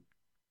and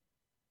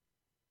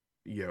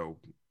you know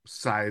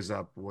size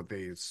up what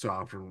they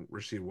saw from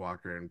Rasheed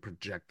Walker and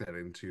project that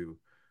into,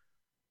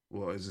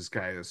 well, is this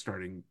guy a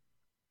starting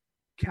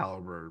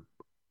caliber,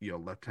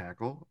 left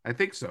tackle? I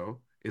think so.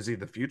 Is he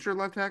the future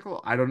left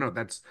tackle? I don't know.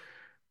 That's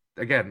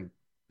again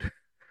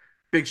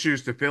big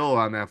shoes to fill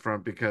on that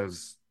front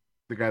because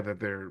the guy that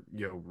they're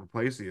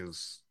replacing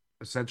is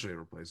essentially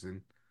replacing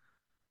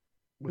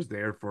was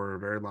there for a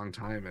very long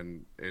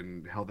time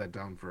and held that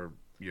down for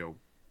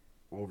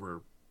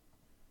over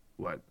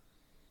what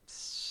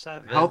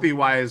 7 healthy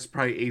wise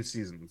probably 8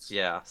 seasons.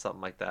 Yeah,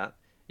 something like that.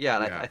 Yeah,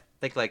 and Yeah. I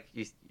think like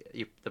you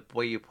the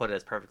way you put it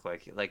is perfect.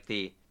 Like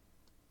the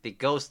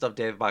ghost of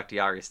David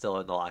Bakhtiari is still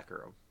in the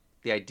locker room.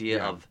 The idea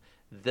Yeah. of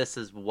this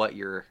is what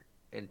you're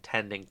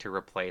intending to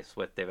replace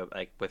with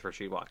with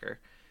Rasheed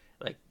Walker.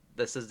 Like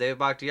this is David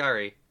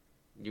Bakhtiari.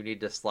 You need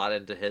to slot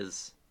into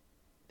his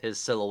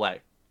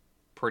silhouette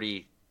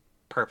pretty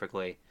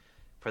perfectly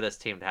for this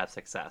team to have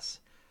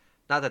success.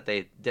 Not that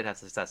they did have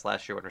success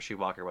last year when Rasheed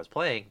Walker was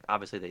playing.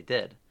 Obviously they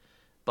did,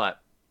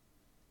 but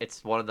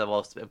it's one of the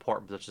most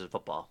important positions in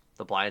football,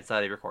 the blind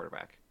side of your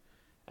quarterback.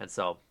 And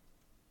so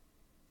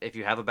if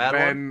you have a bad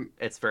one,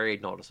 it's very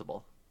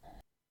noticeable.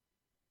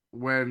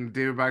 When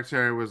David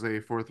Bakhtiari was a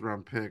fourth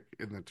round pick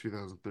in the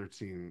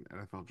 2013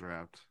 NFL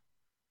draft,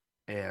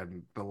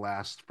 and the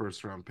last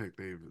first round pick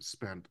they've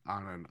spent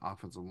on an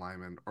offensive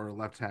lineman or a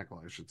left tackle,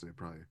 I should say,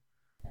 probably.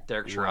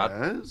 Derek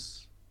Sherrod.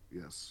 Was?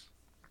 Yes.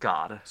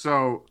 God.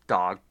 So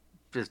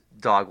just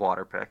dog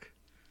water pick.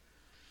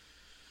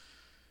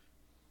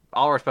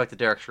 All respect to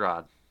Derek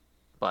Sherrod,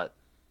 but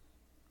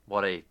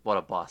what a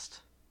bust.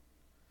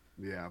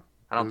 Yeah.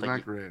 I don't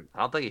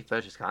think he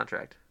finished his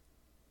contract.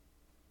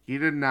 He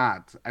did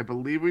not. I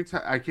believe I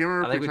can't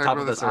remember if we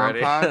talked about this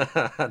already.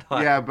 On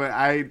yeah, but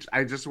I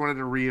just wanted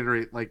to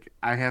reiterate, like,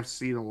 I have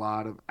seen a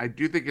lot of. I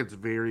do think it's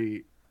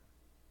very.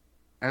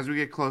 As we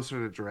get closer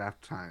to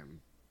draft time,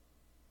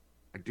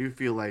 I do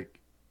feel like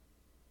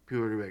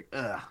people are gonna be like,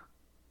 ugh,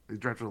 they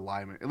drafted a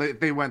lineman. Like,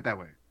 they went that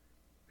way.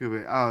 People be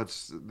like, oh,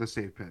 it's the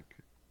safe pick.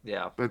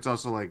 Yeah, but it's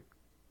also like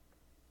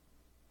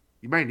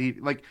you might need,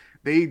 like,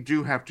 they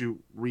do have to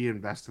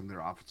reinvest in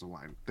their offensive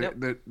line.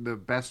 The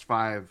best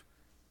 5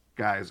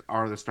 guys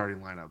are the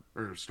starting lineup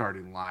or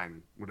starting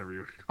line, whatever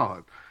you call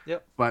it.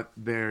 Yep. But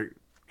they're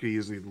could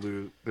easily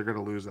lose. They're going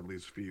to lose at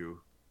least a few.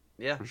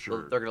 Yeah, for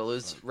sure. They're going to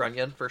lose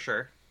Runyon for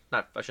sure.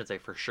 Not, I shouldn't say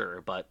for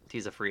sure, but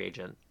he's a free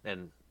agent,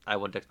 and I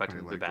wouldn't expect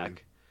him to be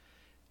back.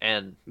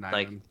 And Nyman.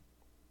 like,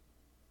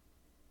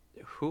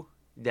 who?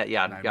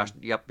 Yeah, Nyman.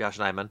 Josh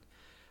Nyman.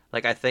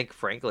 Like, I think,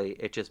 frankly,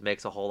 it just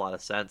makes a whole lot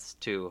of sense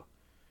to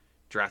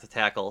draft a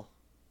tackle,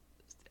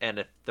 and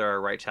if they're a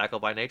right tackle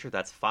by nature,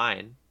 that's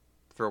fine.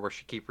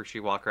 Keep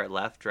Rasheed Walker at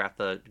left, draft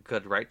a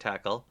good right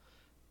tackle,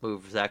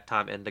 move Zach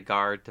Tom into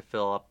guard to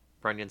fill up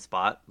Runyon's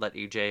spot, let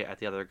EJ at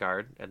the other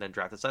guard, and then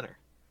draft a center.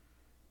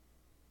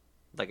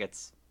 Like, I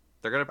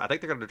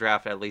think they're gonna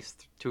draft at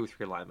least 2 or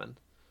 3 linemen.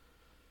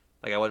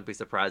 Like, I wouldn't be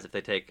surprised if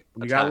they take.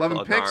 You got 11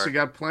 picks. Guard. You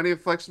got plenty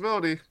of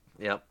flexibility.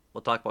 Yep,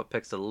 we'll talk about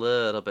picks a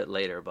little bit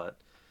later, but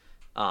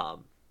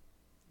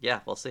yeah,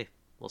 we'll see.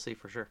 We'll see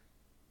for sure.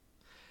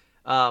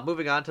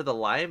 Moving on to the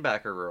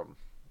linebacker room.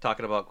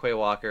 Talking about Quay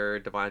Walker,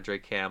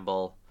 Devondre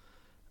Campbell.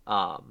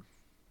 I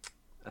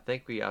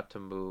think we ought to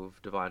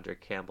move Devondre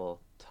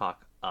Campbell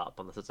talk up,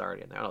 unless it's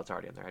already in there. I know it's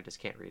already in there. I just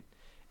can't read.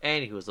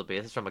 Anywho's will be.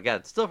 This is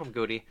still from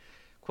Gutey.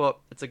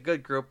 Quote, "It's a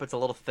good group. It's a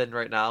little thin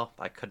right now.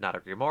 I could not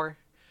agree more."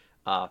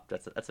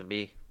 That's a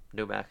me,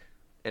 Numac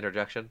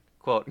interjection.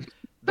 Quote,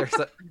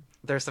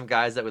 there's some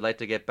guys that we'd like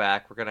to get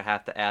back. We're going to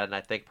have to add, and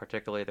I think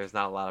particularly there's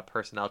not a lot of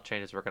personnel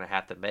changes we're going to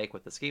have to make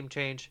with the scheme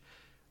change.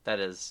 That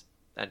is,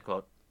 end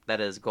quote. That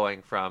is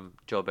going from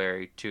Joe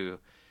Barry to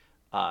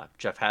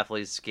Jeff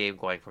Hafley's scheme,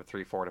 going from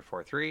 3-4 to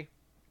 4-3.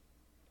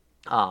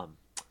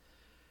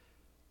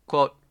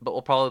 Quote, but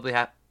we'll probably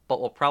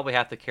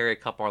have to carry a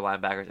couple more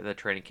linebackers in the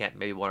training camp,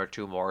 maybe 1 or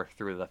 2 more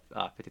through the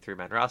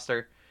 53-man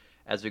roster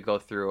as we go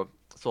through.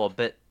 So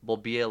we'll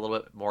be a little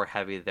bit more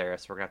heavy there,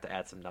 so we're gonna have to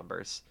add some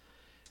numbers.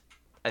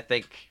 I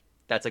think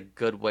that's a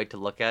good way to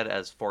look at it,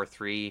 as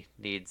 4-3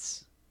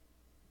 needs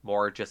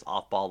more just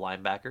off-ball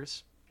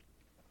linebackers,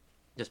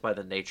 just by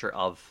the nature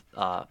of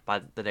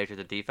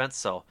the defense.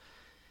 So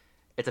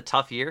it's a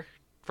tough year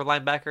for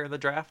linebacker in the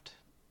draft.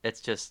 It's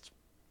just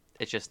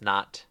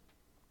not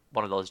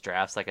one of those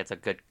drafts. Like, it's a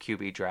good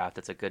QB draft,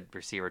 it's a good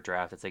receiver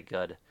draft, it's a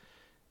good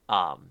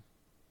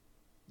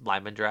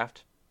lineman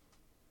draft,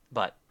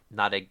 but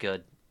not a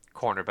good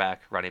cornerback,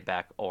 running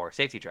back, or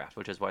safety draft,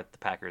 which is what the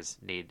Packers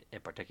need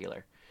in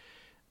particular.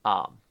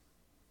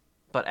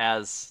 But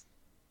as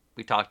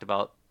we talked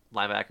about,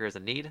 linebacker is a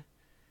need.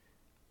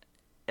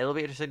 It'll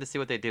be interesting to see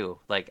what they do.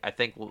 Like, I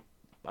think we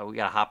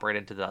gotta hop right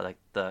into the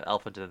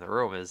elephant in the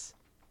room. Is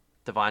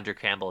Devondre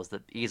Campbell is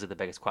easily the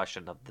biggest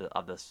question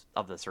of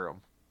this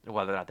room,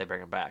 whether or not they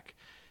bring him back.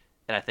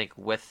 And I think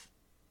with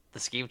the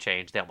scheme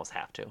change, they almost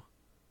have to,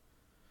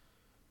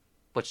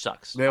 which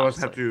sucks. They almost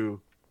have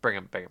to bring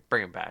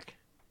him back.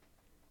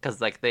 Because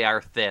like they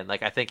are thin.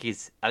 Like I think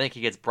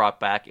he gets brought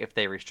back if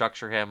they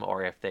restructure him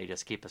or if they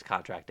just keep his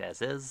contract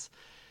as is.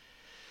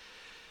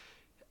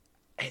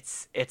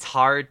 It's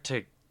hard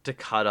to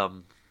cut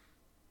him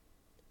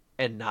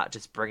and not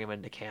just bring him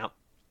into camp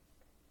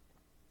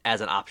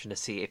as an option to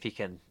see if he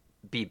can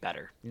be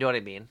better. You know what I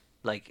mean?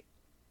 Like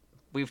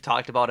we've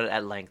talked about it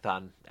at length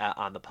on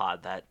the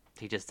pod that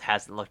he just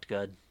hasn't looked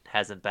good,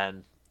 hasn't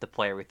been the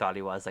player we thought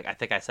he was. Like I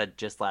think I said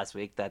just last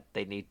week that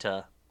they need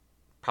to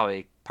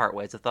probably part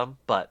ways with them,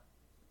 but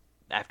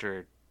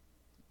after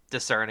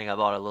discerning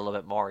about it a little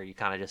bit more, you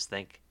kind of just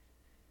think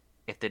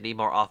if they need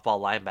more off-ball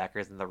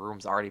linebackers and the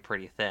room's already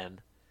pretty thin,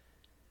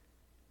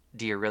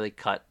 do you really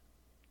cut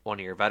one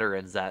of your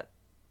veterans that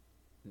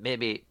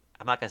maybe,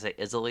 I'm not going to say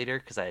is a leader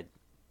because I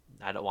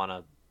don't want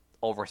to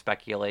over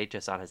speculate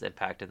just on his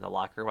impact in the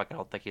locker room. Like I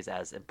don't think he's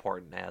as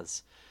important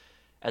as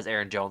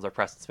Aaron Jones or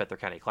Preston Smith or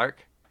Kenny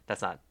Clark.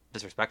 That's not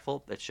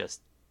disrespectful. It's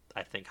just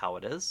I think how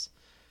it is.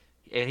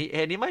 And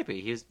he might be.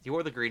 He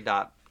wore the green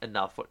dot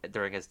enough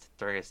during his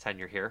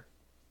tenure here,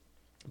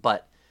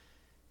 but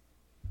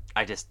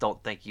I just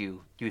don't think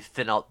you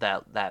thin out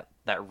that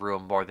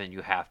room more than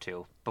you have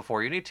to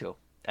before you need to.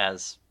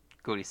 As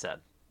Gutey said,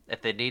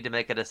 if they need to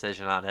make a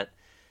decision on it,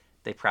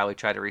 they probably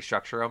try to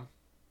restructure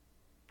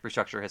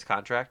his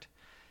contract,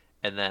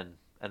 and then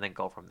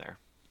go from there.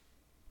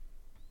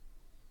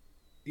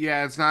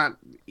 Yeah, it's not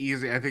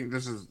easy. I think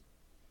this is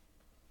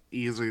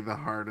easily the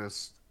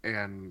hardest,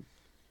 and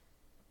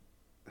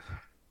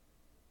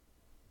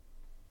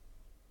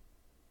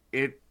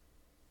it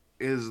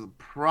is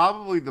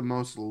probably the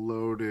most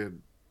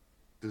loaded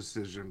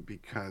decision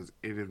because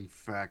it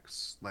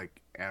infects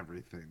like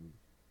everything.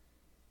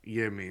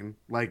 You know what I mean?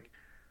 Like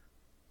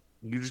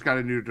you just got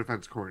a new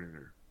defense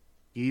coordinator.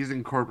 He's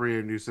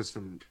incorporated a new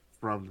system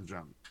from the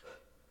jump.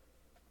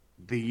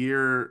 The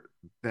year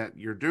that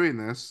you're doing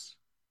this,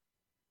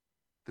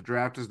 the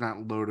draft is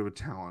not loaded with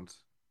talent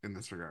in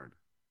this regard.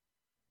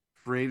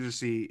 Free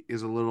agency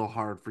is a little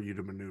hard for you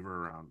to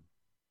maneuver around.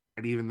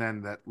 And even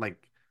then, that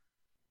like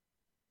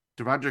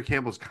Devondre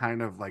Campbell's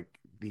kind of like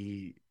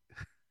the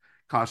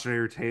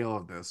cautionary tale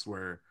of this,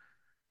 where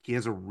he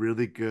has a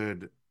really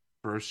good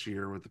first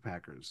year with the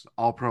Packers,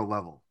 all pro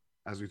level,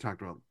 as we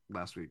talked about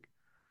last week.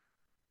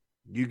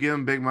 You give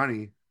him big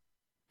money,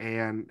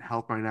 and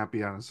health might not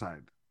be on his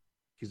side.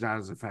 He's not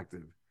as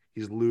effective.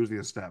 He's losing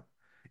a step,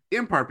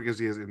 in part because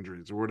he has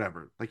injuries or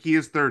whatever. Like he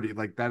is 30.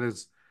 Like that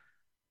is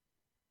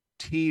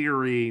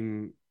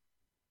teetering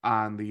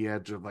on the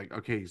edge of like,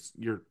 okay,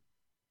 you're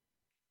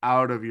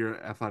out of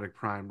your athletic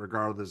prime,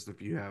 regardless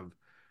if you have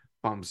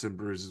bumps and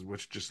bruises,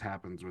 which just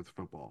happens with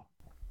football.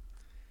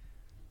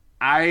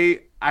 I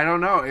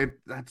don't know.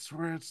 That's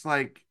where it's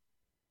like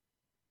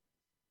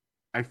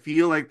I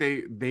feel like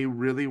they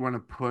really want to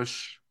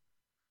push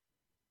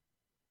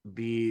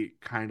the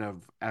kind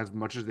of as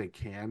much as they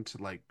can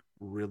to like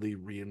really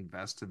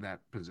reinvest in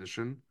that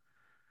position,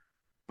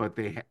 but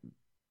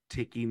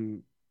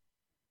taking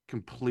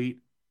complete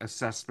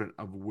assessment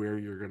of where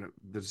you're gonna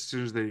the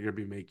decisions that you're gonna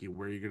be making,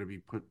 where you're gonna be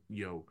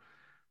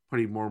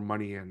putting more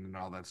money in and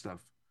all that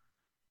stuff.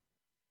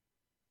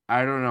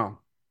 I don't know.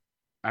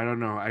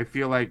 I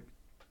feel like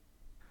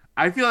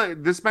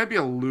this might be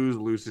a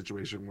lose-lose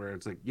situation where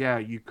it's like, yeah,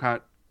 you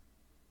cut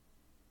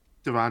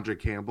Devondre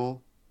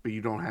Campbell, but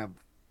you don't have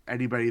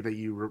anybody that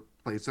you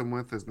replace him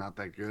with is not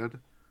that good.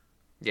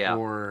 Yeah.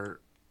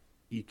 Or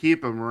you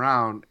keep him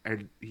around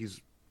and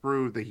he's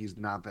proved that he's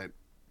not that,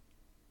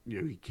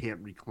 he can't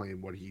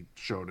reclaim what he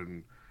showed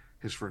in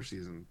his first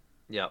season.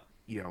 Yep.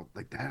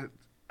 Like that.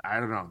 I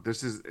don't know.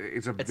 It's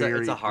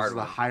a hard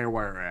one. higher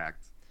wire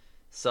act.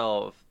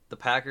 So the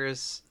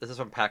Packers, this is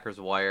from Packers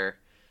Wire.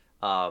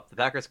 The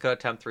Packers could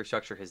attempt to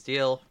restructure his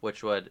deal,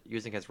 which would,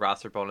 using his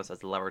roster bonus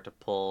as a lever to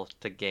pull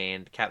to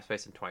gain cap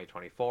space in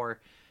 2024.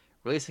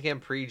 Releasing him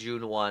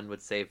pre-June 1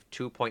 would save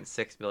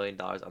 $2.6 million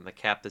on the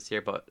cap this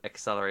year, but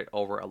accelerate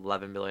over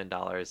 $11 million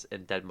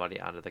in dead money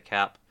onto the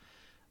cap.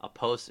 A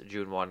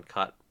post-June 1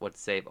 cut would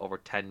save over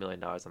 $10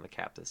 million on the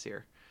cap this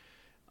year.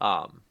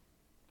 The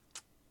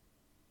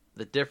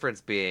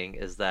difference being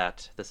is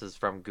that this is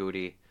from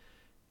Gutey,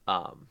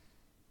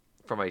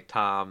 from a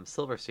Tom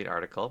Silverstein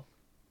article.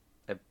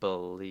 I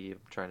believe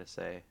I'm trying to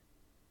say.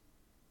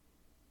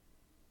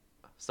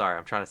 Sorry,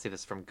 I'm trying to see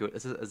this from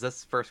Gutey. Is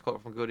this first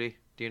quote from Gutey?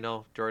 Do you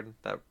know, Jordan?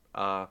 That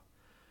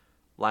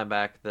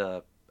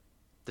the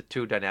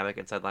two dynamic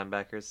inside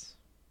linebackers.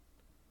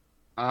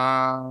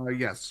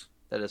 Yes.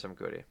 That is from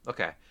Gutey.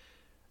 Okay.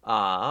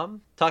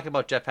 Talking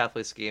about Jeff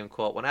Hafley's scheme,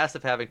 quote, when asked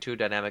if having two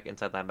dynamic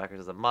inside linebackers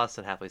is a must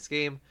in Hafley's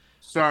scheme.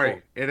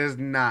 Sorry, it is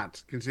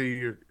not.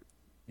 Continue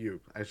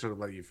I should have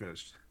let you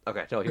finish.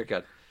 Okay, no, you're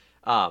good.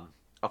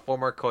 A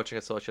former coaching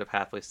associate of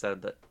Hafley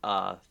said that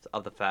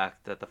of the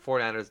fact that the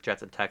 49ers,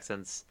 Jets, and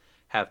Texans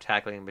have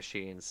tackling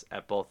machines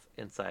at both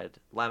inside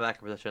linebacker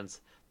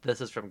positions. This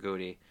is from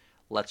Gutey.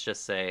 Let's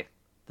just say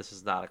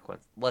it's not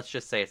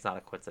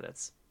a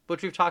coincidence,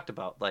 which we've talked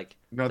about.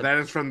 That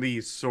is from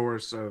the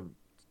source of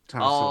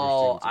Tom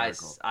Silverstein's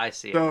article. I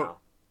see. So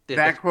it now.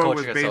 That quote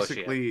was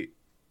basically,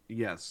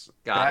 Yes.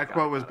 Got it. That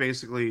quote was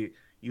basically,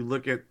 you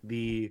look at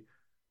the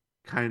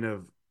kind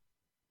of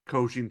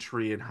coaching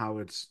tree and how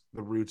it's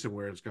the roots and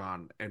where it's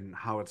gone and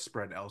how it's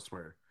spread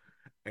elsewhere.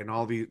 And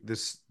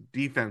this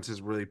defense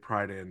is really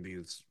prided in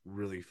these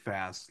really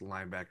fast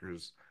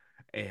linebackers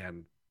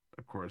and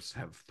of course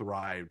have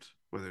thrived,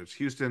 whether it's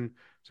Houston,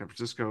 San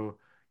Francisco,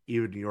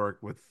 even New York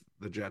with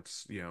the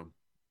Jets,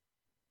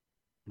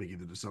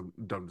 making some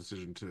dumb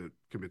decision to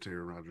commit to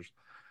Aaron Rodgers.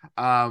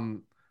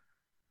 Um,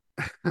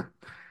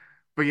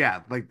 but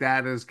yeah, like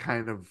that is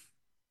kind of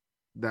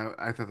that.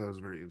 I thought that was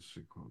a very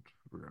interesting quote,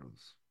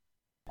 regardless.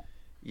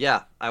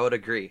 Yeah, I would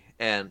agree,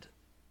 and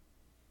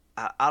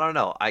I don't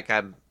know.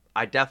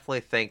 I definitely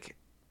think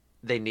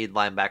they need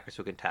linebackers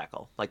who can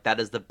tackle. Like that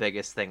is the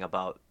biggest thing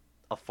about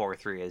a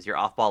 4-3 is your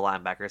off-ball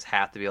linebackers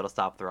have to be able to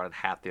stop the run and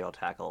have to be able to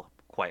tackle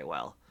quite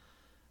well.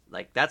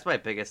 Like that's my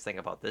biggest thing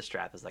about this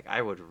draft is like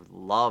I would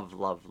love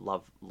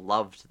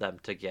them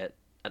to get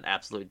an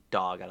absolute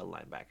dog out of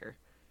linebacker.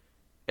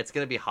 It's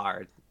gonna be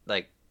hard.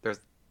 Like there's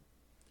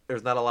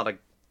not a lot of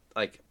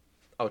like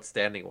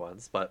outstanding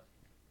ones, but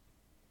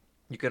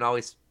you can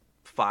always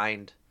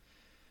find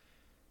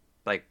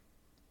like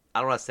I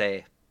don't want to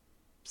say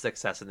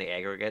success in the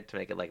aggregate to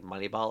make it like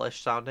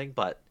Moneyball-ish sounding,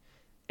 but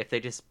if they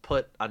just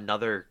put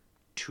another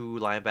two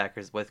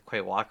linebackers with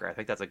Quay Walker, I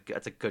think that's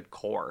a good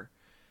core.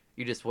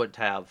 You just wouldn't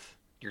have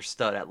your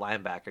stud at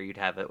linebacker. You'd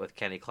have it with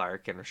Kenny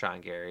Clark and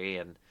Rashawn Gary,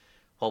 and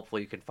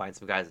hopefully you can find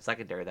some guys in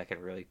secondary that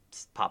can really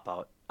pop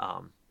out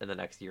in the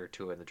next year or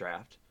two in the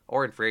draft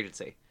or in free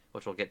agency,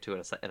 which we'll get to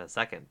in a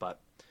second.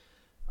 But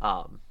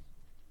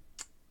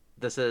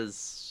this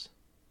is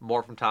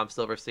more from Tom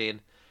Silverstein.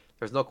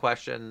 There's no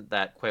question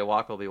that Quay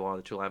Walker will be one of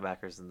the two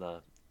linebackers on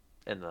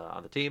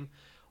the team.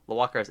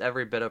 Walker has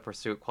every bit of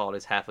pursuit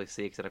qualities Hafley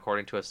seeks, and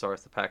according to a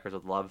source, the Packers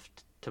would love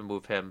to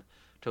move him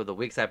to the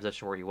weak side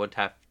position where he wouldn't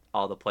have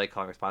all the play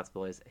calling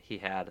responsibilities he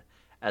had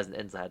as an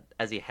inside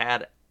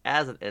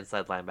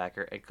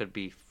linebacker and could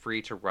be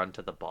free to run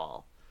to the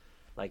ball.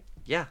 Like,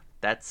 yeah,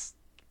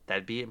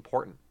 that'd be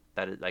important.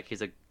 That is like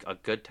he's a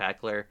good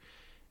tackler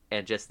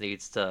and just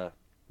needs to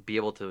be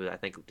able to, I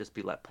think, just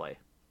be let play.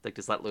 Like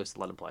just let loose and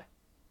let him play.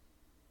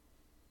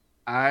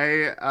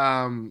 I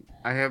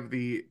have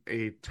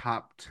a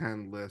top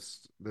 10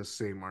 list, the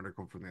same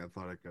article from the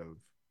Athletic of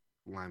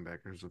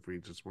linebackers. If we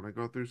just want to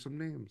go through some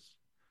names,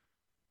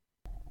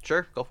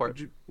 sure, go for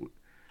it.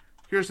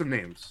 Here's some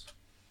names: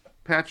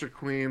 Patrick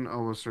Queen,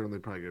 almost certainly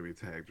probably gonna be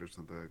tagged or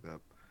something like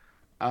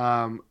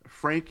that.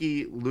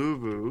 Frankie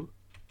Louvu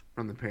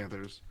from the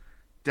Panthers,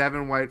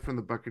 Devin White from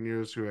the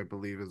Buccaneers, who I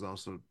believe is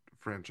also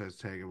franchise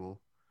taggable.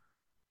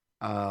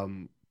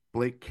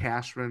 Blake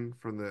Cashman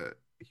from the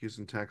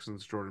Houston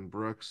Texans, Jordan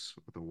Brooks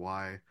with a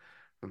Y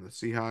from the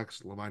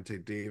Seahawks,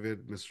 Lavonte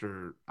David,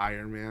 Mr.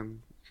 Iron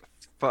Man.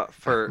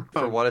 For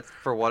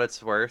what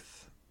it's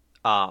worth,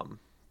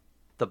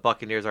 the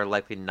Buccaneers are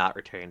likely not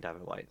returning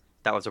Devin White.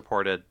 That was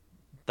reported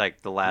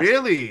like the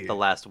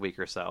last week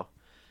or so.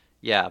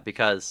 Yeah,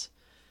 because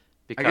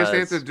I guess they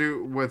have to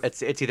do with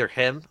it's either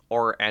him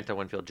or Anton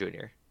Winfield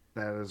Jr.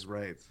 That is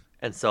right.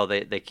 And so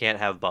they can't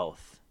have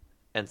both.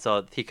 And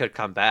so he could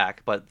come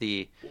back, but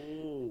the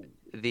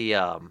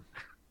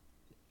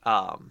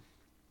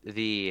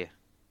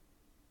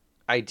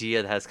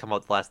idea that has come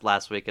out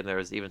last week, and there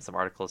was even some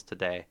articles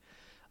today.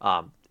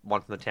 One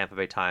from the Tampa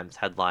Bay Times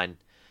headline: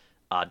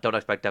 "Don't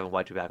expect Devin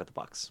White to be back with the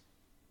Bucs."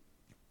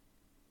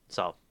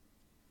 So,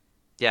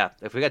 yeah,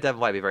 if we got Devin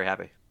White, I'd be very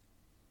happy.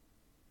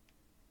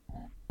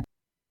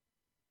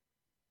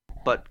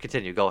 But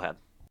continue. Go ahead.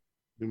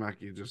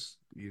 Umaki, you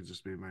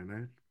just made my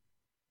night.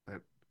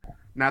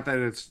 Not that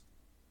it's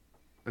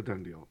a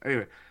done deal.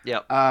 Anyway.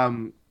 Yeah.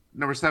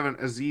 Number 7,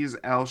 Azeez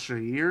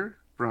Al-Shaair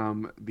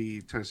from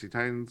the Tennessee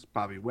Titans.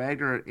 Bobby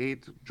Wagner at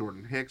 8.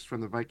 Jordan Hicks from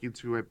the Vikings,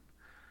 who I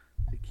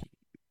think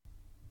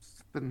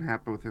didn't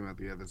happen with him at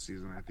the end of the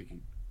season. I think he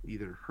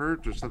either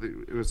hurt or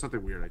something. It was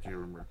something weird. I can't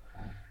remember.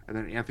 And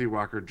then Anthony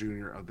Walker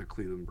Jr. of the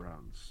Cleveland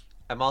Browns.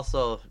 I'm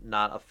also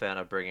not a fan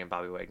of bringing in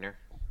Bobby Wagner.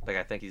 Like,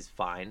 I think he's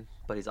fine,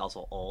 but he's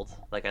also old.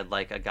 Like, I'd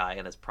like a guy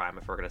in his prime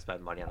if we're going to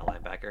spend money on a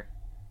linebacker.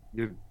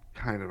 You're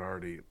kind of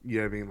already,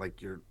 I mean,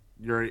 like you're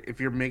if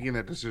you're making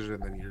that decision,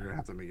 then you're gonna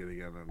have to make it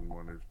again in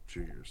 1 or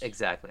 2 years.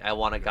 Exactly. I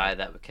want a guy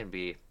that can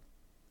be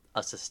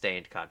a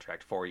sustained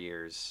contract, 4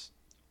 years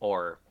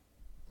or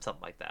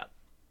something like that,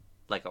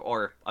 like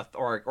or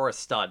a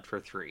stud for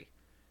 3.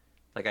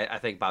 Like I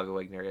think Bobby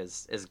Wagner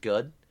is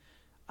good.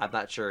 I'm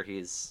not sure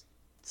he's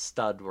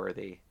stud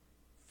worthy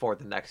for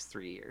the next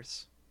 3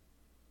 years.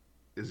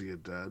 Is he a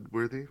dud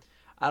worthy?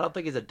 I don't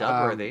think he's a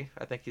dud worthy.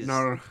 I think he's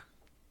no.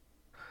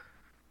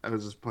 I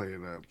was just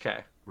playing a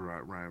okay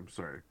rhyme.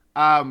 Sorry.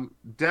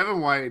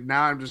 Devin White.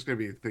 Now I'm just gonna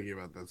be thinking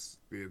about this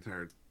the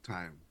entire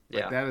time.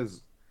 Like, yeah, that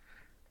is.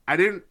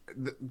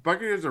 The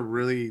Buccaneers are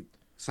really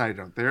side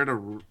note. They're in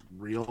a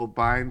real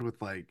bind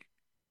with like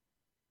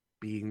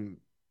being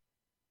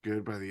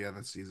good by the end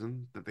of the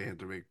season. That they had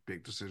to make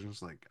big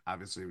decisions. Like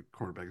obviously,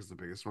 quarterback is the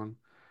biggest one,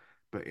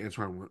 but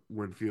Antoine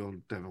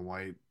Winfield, Devin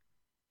White,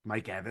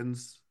 Mike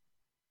Evans.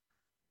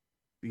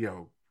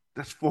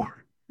 That's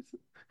 4.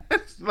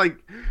 It's like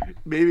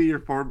maybe your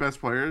 4 best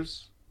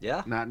players.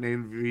 Yeah. Not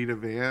named Vita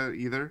Vea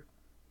either.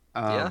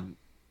 Yeah.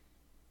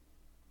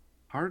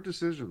 Hard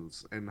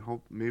decisions, and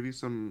hope maybe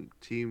some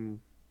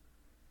team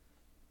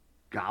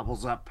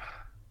gobbles up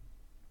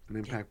an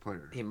impact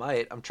player. He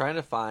might. I'm trying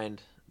to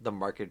find the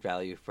market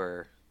value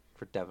for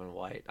Devin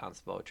White on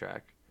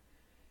Spotrac.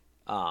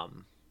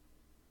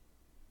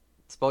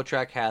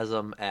 Spotrac has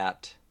him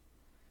at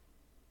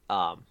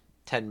 $10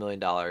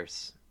 million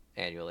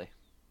annually.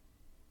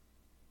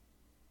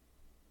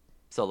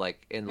 So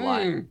like in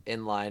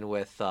line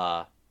with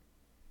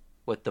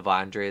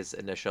Devondre's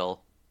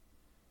initial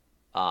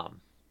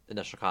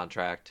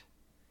contract,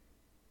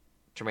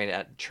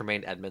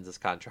 Tremaine Edmonds'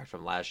 contract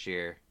from last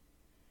year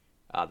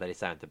that he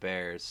signed with the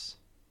Bears,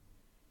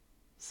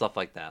 stuff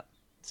like that.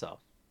 So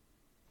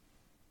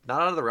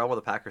not out of the realm of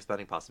the Packers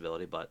spending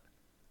possibility, but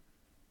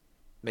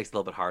makes it a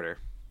little bit harder.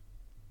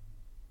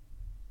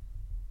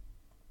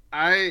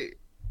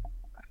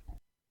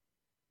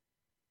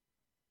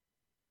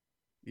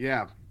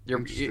 Yeah.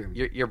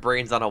 Your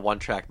brain's on a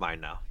one-track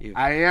mind now.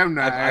 I am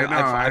not.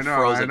 I've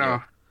frozen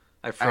you.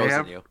 I've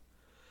frozen you.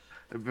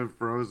 I've been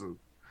frozen.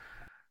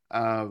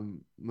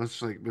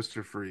 Much like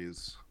Mr.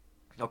 Freeze.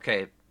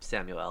 Okay,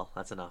 Samuel,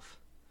 that's enough.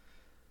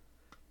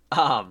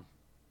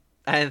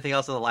 Anything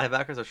else on the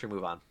linebackers, or should we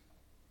move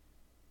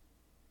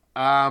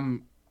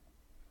on?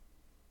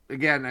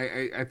 Again,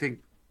 I think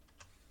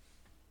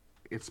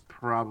it's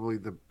probably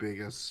the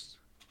biggest.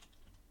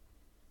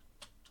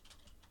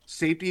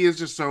 Safety is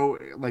just so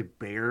like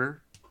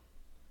bare,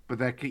 but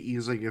that could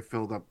easily get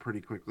filled up pretty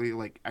quickly.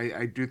 Like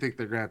I do think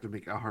they're gonna have to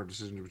make a hard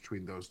decision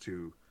between those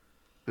two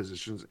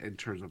positions in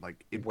terms of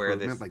like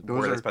improvement.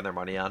 Where they spend their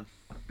money on.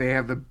 They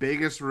have the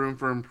biggest room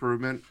for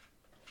improvement,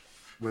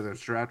 whether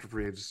it's draft or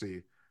free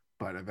agency,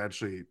 but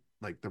eventually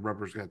like the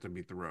rubber's gonna have to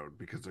meet the road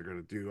because they're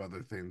gonna do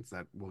other things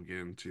that we'll get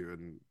into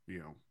and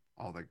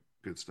all that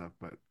good stuff.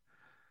 But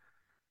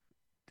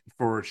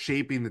for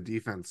shaping the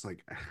defense,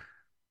 like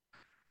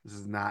this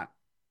is not.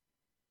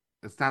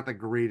 It's not the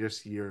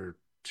greatest year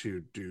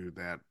to do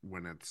that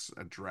when it's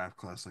a draft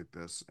class like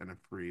this and a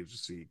free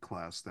agency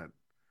class that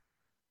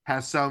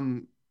has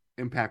some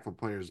impactful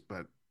players,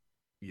 but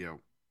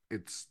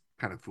it's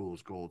kind of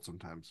fool's gold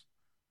sometimes.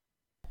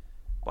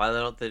 Why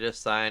don't they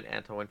just sign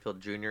Antoine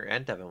Winfield Jr.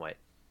 and Devin White?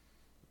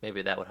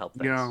 Maybe that would help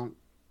things.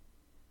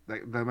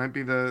 That might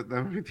be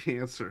the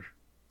answer.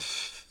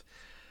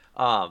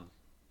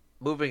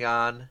 Moving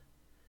on.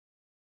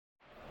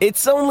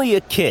 It's only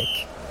a kick.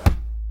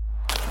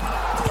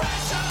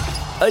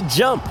 A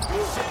jump,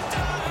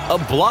 a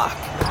block.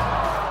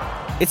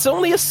 It's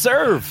only a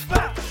serve.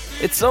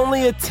 It's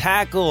only a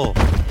tackle,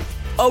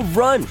 a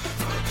run.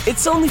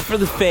 It's only for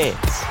the fans.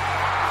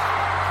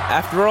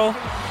 After all,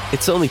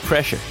 it's only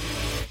pressure.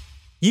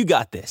 You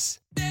got this.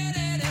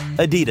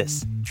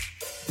 Adidas.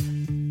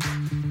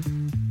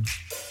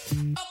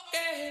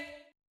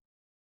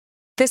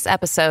 This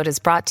episode is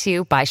brought to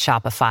you by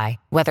Shopify.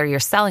 Whether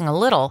you're selling a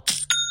little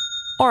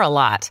or a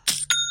lot,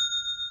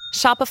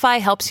 Shopify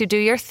helps you do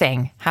your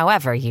thing,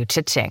 however you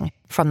cha-ching.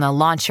 From the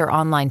launch your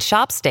online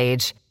shop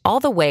stage, all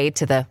the way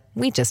to the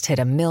we just hit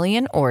 1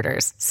 million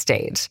orders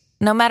stage.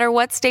 No matter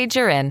what stage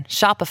you're in,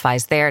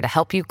 Shopify's there to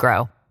help you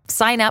grow.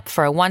 Sign up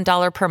for a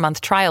 $1 per month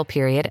trial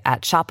period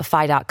at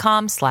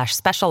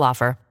shopify.com/special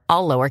offer,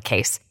 all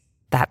lowercase.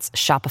 That's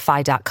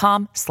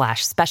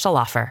shopify.com/special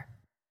offer.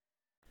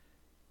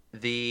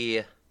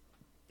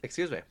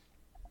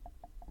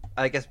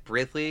 I guess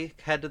briefly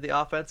head to the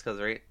offense because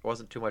there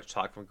wasn't too much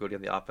talk from Gutey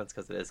on the offense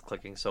because it is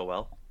clicking so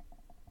well.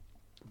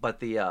 But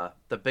the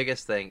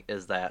biggest thing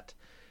is that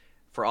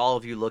for all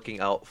of you looking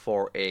out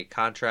for a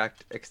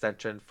contract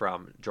extension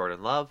from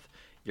Jordan Love,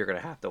 you're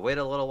going to have to wait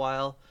a little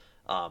while.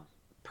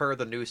 Per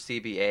the new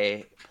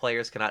CBA,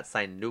 players cannot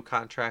sign new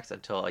contracts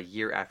until a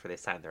year after they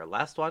sign their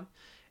last one.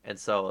 And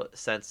so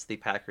since the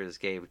Packers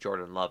gave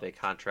Jordan Love a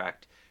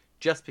contract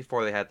just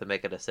before they had to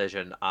make a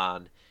decision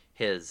on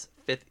his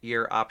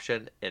 5th-year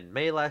option in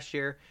May last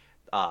year,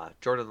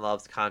 Jordan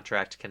Love's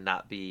contract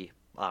cannot be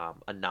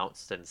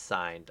announced and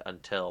signed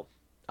until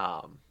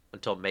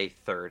May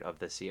 3rd of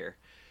this year.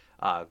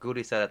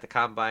 Gutey said at the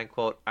Combine,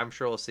 quote, "I'm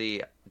sure we'll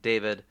see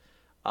David,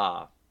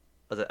 I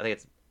think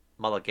it's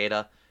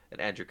Mulligata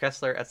and Andrew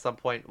Kessler at some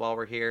point while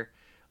we're here.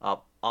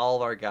 All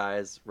of our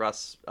guys,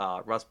 Russ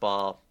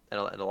Ball, and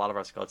a lot of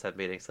our scouts have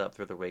meetings set up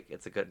through the week.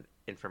 It's a good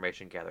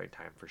information gathering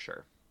time for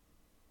sure."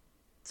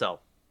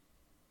 So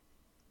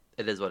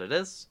it is what it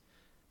is,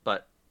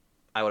 but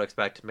I would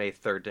expect May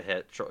 3rd to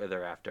hit shortly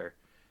thereafter,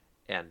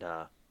 and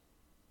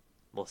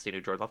we'll see a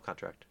new Jordan Love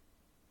contract.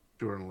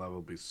 Jordan Love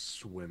will be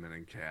swimming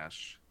in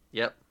cash.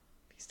 Yep.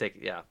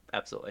 Yeah,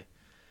 absolutely.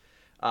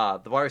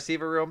 The wide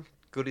receiver room,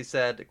 Gutey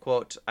said,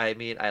 quote, I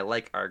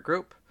like our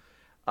group.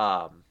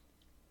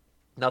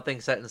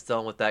 Nothing set in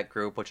stone with that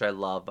group, which I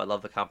love. I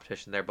love the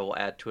competition there, but we'll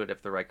add to it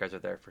if the right guys are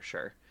there for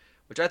sure.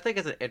 Which I think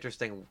is an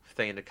interesting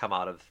thing to come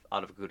out of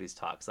Gutey's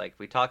talks. Like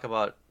we talked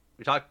a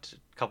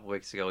couple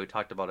weeks ago, we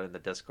talked about it in the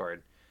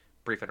Discord.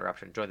 Brief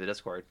interruption. Join the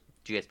Discord,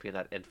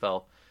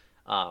 GSP.info.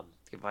 You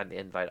can find the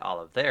invite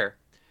all of there.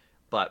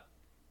 But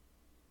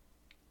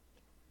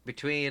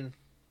between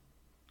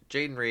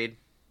Jaden Reed,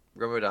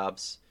 Romeo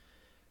Dobbs,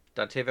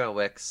 Dontavion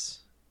Wicks,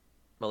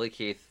 Malik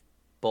Heath,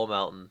 Bull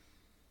Melton,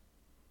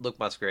 Luke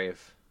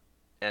Musgrave,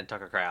 and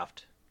Tucker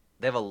Kraft,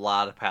 they have a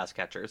lot of pass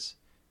catchers.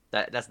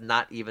 That's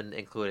not even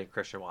including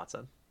Christian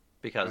Watson.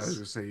 Because I was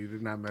going to say, you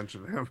did not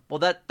mention him. Well,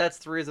 that's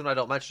the reason I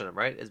don't mention him,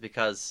 right? Is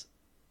because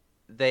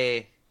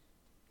they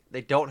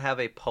don't have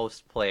a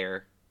post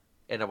player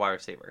in a wide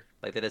receiver.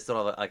 Like, they just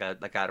don't have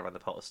a guy to run the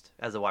post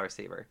as a wide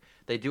receiver.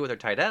 They do with their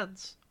tight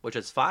ends, which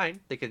is fine.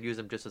 They can use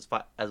them just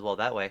as well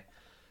that way.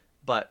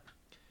 But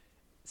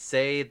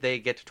say they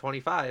get to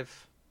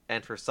 25,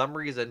 and for some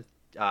reason,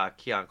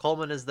 Keon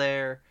Coleman is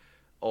there,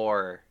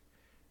 or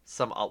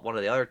one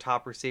of the other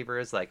top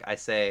receivers. Like I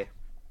say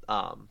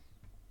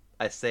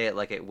it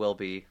like it will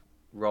be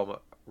Rome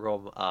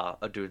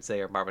Odunze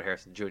or Marvin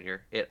Harrison Jr.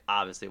 It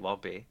obviously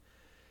won't be.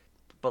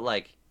 But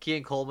like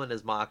Keon Coleman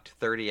is mocked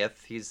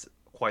 30th. He's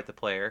quite the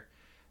player.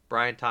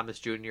 Brian Thomas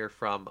Jr.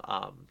 from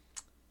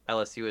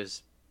LSU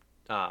is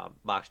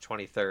mocked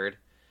 23rd.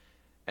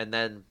 And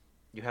then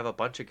you have a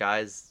bunch of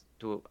guys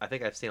who I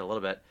think I've seen a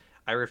little bit.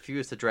 I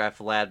refuse to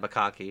draft Lad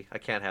McConkey. I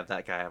can't have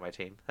that guy on my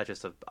team. That's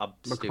just a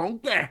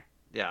McConkey.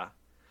 Yeah.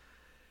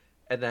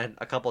 And then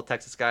a couple of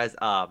Texas guys.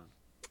 I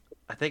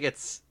think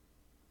it's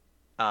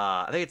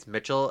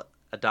Mitchell.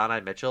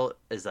 Adonai Mitchell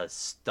is a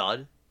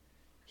stud.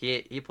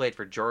 He played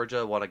for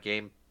Georgia, won a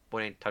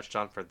game-winning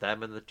touchdown for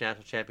them in the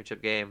national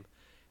championship game.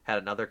 Had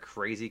another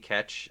crazy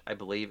catch, I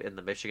believe, in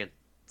the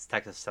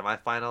Michigan-Texas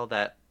semifinal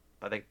that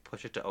I think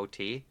pushed it to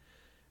OT, if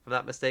I'm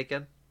not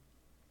mistaken.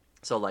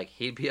 So like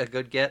he'd be a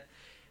good get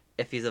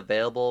if he's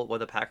available when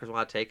the Packers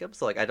want to take him.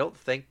 So like I don't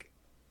think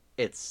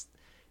it's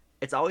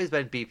always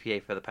been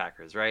BPA for the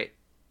Packers, right?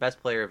 Best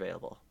player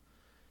available.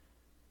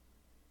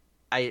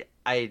 I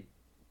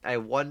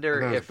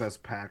wonder if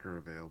best Packer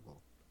available.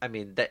 I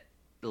mean that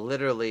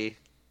literally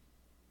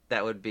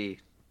that would be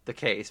the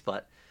case,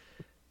 but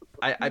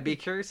I'd be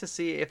curious to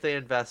see if they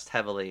invest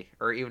heavily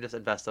or even just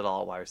invest at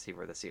all wide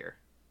receiver this year.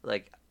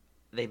 Like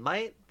they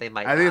might. I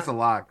think it's a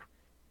lock.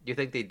 Do you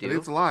think they do? I think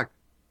it's a lock.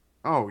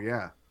 Oh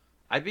yeah.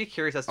 I'd be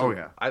curious as to. Oh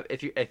yeah.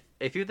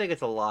 If you think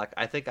it's a lock,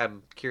 I think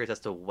I'm curious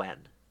as to when.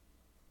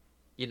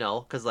 You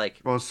know, because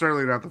like. Well, it's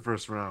certainly not the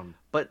first round.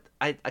 But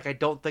I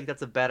don't think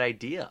that's a bad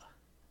idea.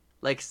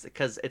 Like,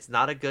 because it's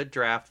not a good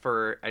draft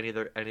for any of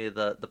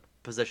the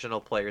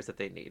positional players that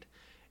they need.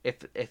 If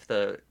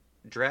the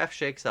draft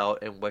shakes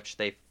out in which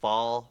they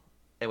fall,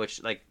 in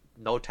which like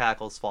no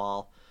tackles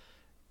fall,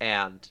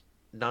 and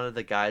none of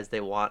the guys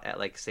they want at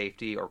like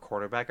safety or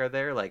quarterback are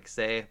there, like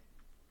say,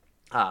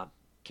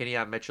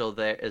 Kenyon Mitchell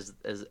there is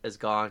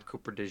gone,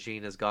 Cooper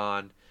DeJean is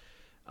gone,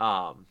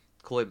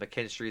 Chloe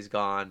McKinstry's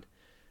gone.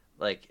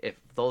 Like if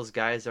those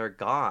guys are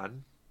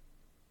gone,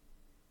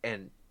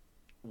 and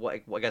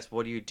what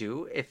do you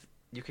do if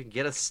you can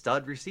get a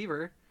stud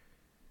receiver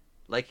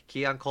like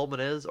Keon Coleman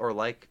is or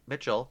like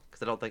Mitchell?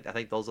 Because I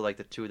think those are like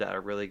the two that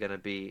are really going to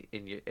be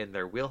in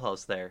their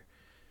wheelhouse there.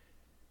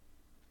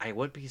 I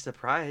wouldn't be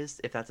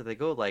surprised if that's what they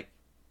go. Like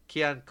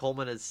Keon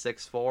Coleman is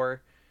 6'4",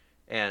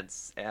 and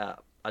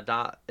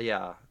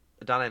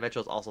Adonai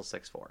Mitchell is also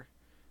 6'4".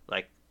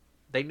 Like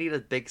they need a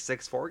big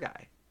 6'4"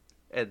 guy,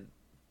 and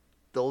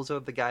those are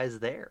the guys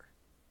there.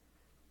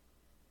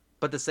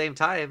 But at the same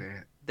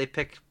time, they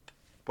pick.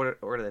 Where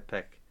do they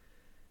pick?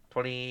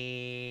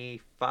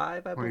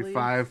 25, I believe.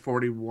 25,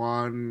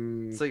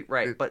 41. So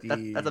right, but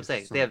that's what I'm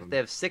saying. They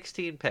have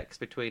 16 picks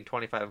between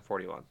 25 and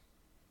 41.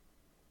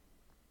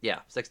 Yeah,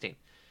 16.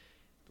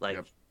 Like,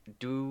 yep.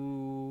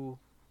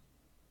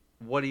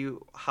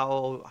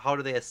 How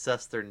do they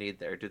assess their need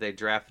there? Do they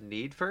draft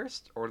need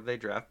first, or do they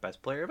draft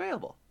best player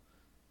available?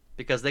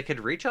 Because they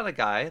could reach on a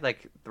guy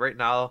like right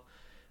now.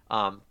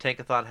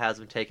 Tankathon has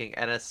been taking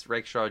Ennis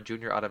Rakestraw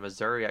Jr. out of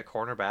Missouri at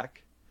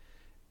cornerback.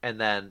 And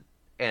then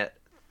at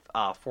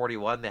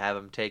 41, they have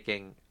him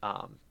taking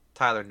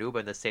Tyler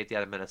Nubin, the safety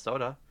out of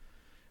Minnesota.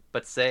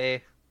 But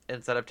say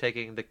instead of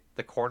taking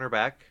the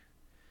cornerback,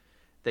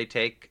 they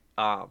take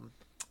a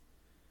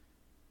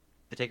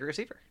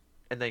receiver,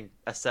 and then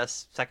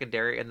assess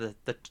secondary and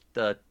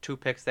the two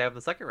picks they have in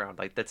the second round.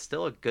 Like that's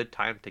still a good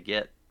time to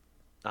get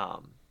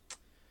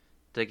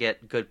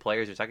good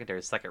players in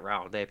secondary second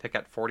round. They pick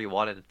at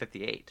 41 and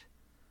 58.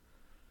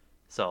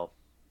 So.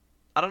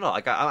 I don't know.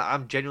 Like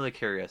I'm genuinely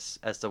curious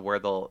as to where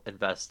they'll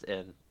invest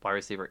in wide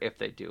receiver if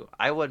they do.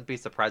 I wouldn't be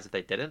surprised if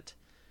they didn't.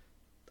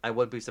 I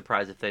wouldn't be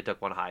surprised if they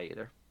took one high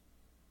either.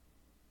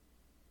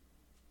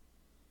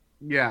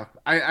 Yeah,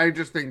 I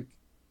just think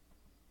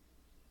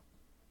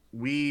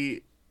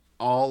we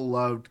all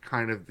loved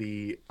kind of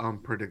the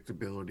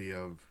unpredictability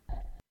of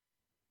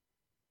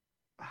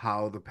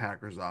how the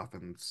Packers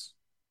offense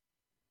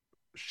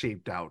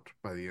shaped out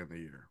by the end of the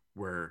year,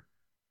 where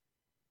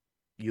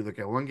you look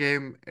at one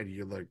game and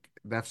you look,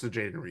 that's the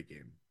Jaden Reed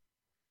game.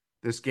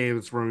 This game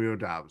is Romeo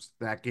Dobbs.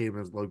 That game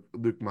is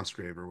Luke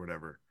Musgrave or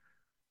whatever.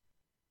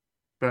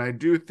 But I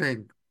do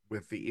think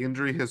with the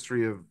injury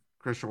history of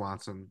Christian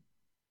Watson,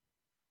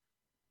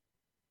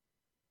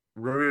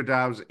 Romeo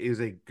Dobbs is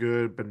a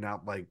good but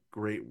not like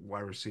great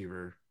wide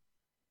receiver.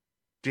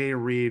 Jay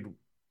Reed,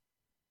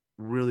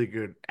 really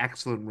good,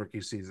 excellent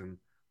rookie season.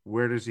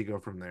 Where does he go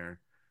from there?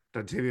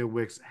 Dontavia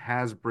Wicks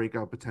has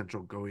breakout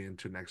potential going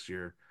into next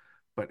year,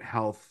 but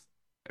health.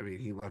 I mean,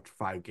 he left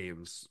 5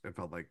 games. It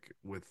felt like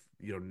with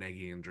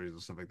nagging injuries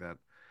and stuff like that.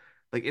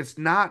 Like it's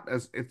not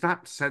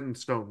set in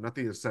stone.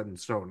 Nothing is set in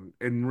stone.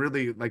 And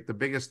really, like the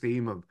biggest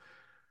theme of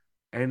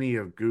any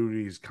of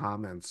Gutey's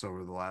comments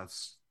over the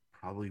last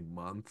probably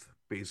month,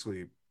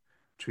 basically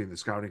between the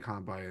scouting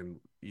combine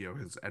and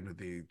his end of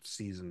the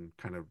season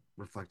kind of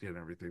reflecting on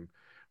everything,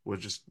 was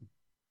just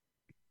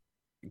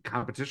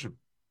competition,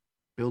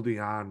 building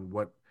on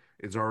what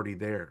is already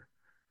there.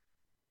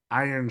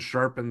 Iron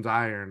sharpens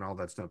iron, all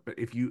that stuff. But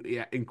if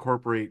you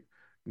incorporate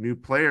new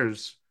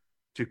players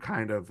to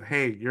kind of,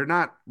 hey, you're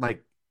not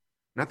like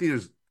nothing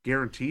is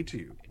guaranteed to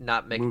you.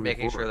 Not making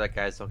forward. Sure that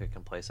guys don't get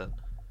complacent.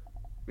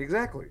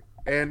 Exactly.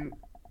 And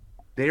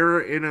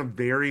they're in a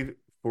very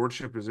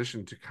fortunate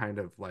position to kind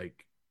of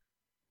like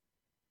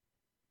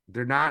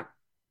they're not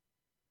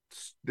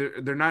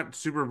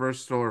super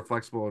versatile or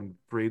flexible in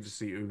free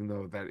agency, even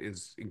though that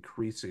is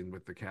increasing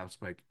with the cap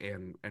spike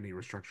and any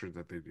restructures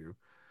that they do.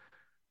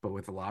 But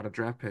with a lot of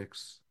draft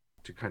picks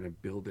to kind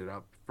of build it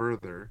up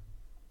further,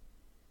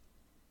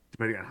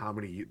 depending on how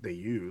many they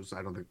use.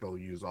 I don't think they'll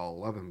use all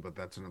 11, but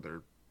that's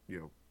another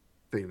thing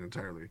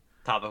entirely.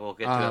 Topic we'll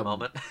get to in a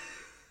moment.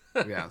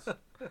 Yes.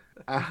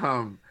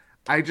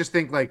 I just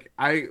think like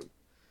I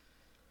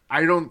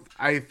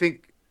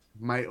think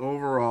my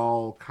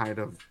overall kind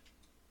of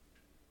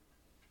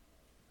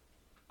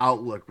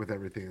outlook with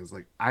everything is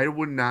like I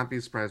would not be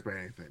surprised by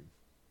anything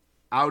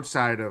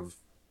outside of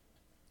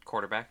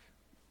quarterback.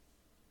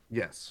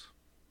 Yes.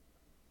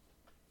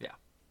 Yeah.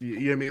 You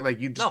know what I mean? Like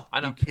I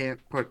know.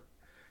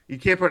 You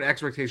can't put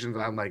expectations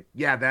on like,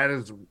 yeah, that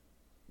is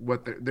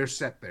what they're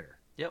set there.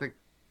 Yep. Like,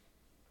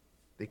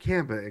 they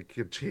can, but it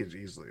could change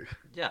easily.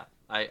 Yeah,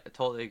 I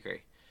totally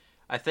agree.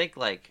 I think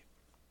like,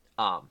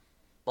 well,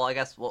 I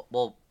guess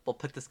we'll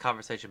pick this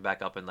conversation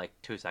back up in like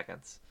 2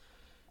 seconds.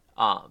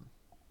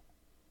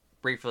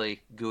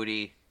 Briefly,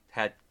 Gutey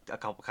had a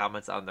couple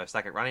comments on their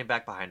second running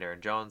back behind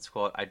Aaron Jones.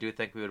 Quote, I do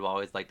think we would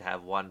always like to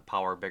have one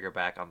power bigger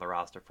back on the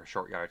roster for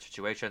short yardage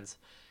situations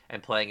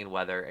and playing in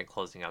weather and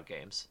closing out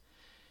games.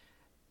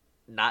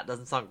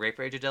 Doesn't sound great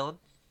for AJ Dillon.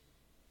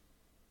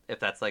 If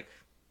that's like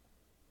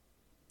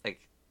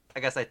I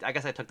guess I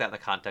took that in the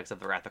context of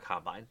the Raptor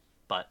Combine,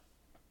 but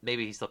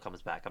maybe he still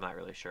comes back. I'm not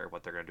really sure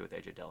what they're going to do with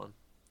AJ Dillon.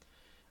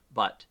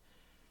 But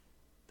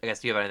I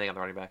guess, do you have anything on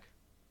the running back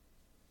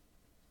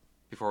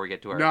before we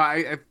get to our? No,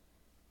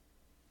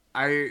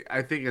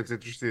 I think it's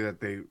interesting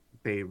that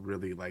they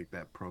really like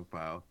that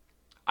profile.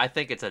 I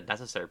think it's a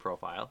necessary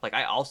profile. Like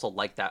I also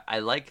like that. I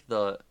like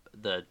the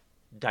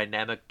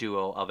dynamic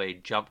duo of a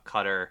jump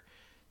cutter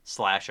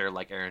slasher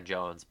like Aaron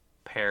Jones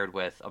paired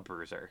with a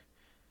bruiser.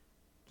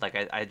 Like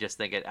I just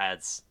think it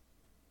adds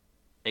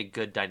a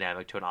good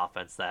dynamic to an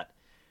offense that,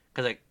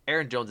 because like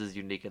Aaron Jones is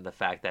unique in the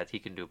fact that he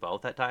can do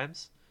both at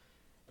times,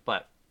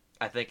 but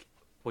I think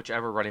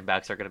whichever running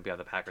backs are going to be on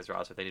the Packers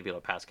roster, they need to be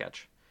able to pass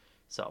catch.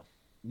 So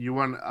you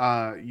want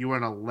a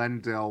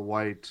Lendale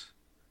White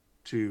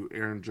to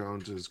Aaron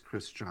Jones's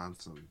Chris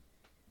Johnson.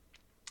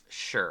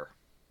 Sure.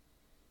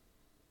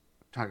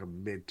 I'm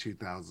talking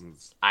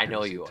mid-2000s. I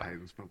know you are.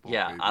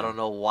 Yeah, baby. I don't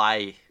know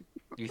why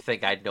you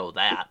think I'd know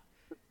that.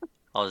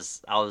 I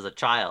was a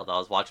child. I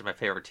was watching my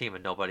favorite team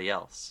and nobody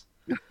else.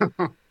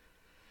 I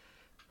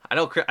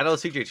know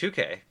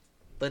CJ2K.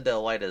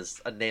 Lendale White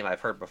is a name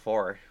I've heard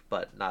before,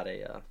 but not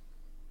a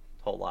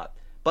whole lot.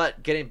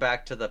 But getting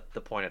back to the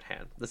point at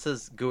hand, this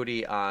is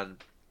Gutey on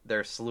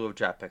their slew of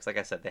draft picks. Like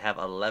I said, they have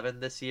 11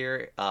 this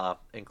year,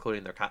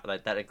 including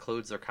that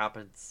includes their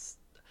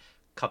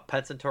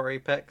compensatory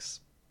picks.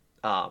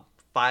 5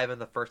 in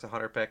the first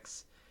 100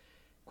 picks.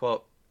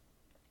 Quote,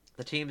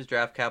 the team's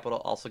draft capital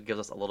also gives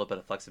us a little bit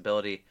of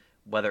flexibility,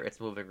 whether it's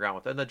moving around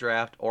within the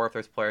draft or if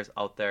there's players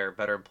out there,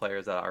 veteran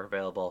players that are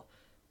available,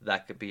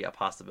 that could be a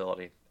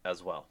possibility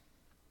as well.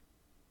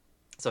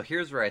 So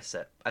here's where I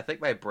sit. I think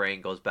my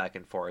brain goes back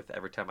and forth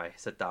every time I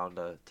sit down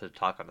to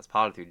talk on this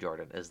pod with you,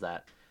 Jordan, is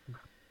that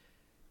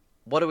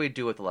what do we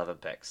do with 11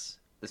 picks?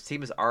 This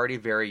team is already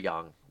very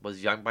young,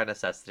 was young by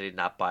necessity,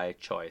 not by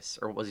choice,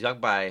 or was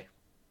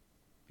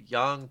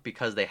young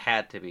because they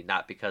had to be,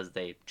 not because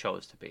they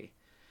chose to be.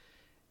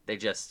 They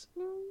just,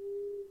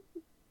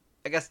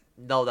 I guess,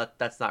 no,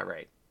 that's not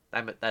right.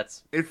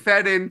 It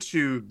fed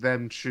into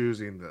them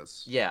choosing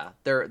this. Yeah,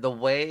 the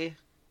way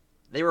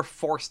they were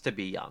forced to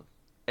be young,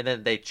 and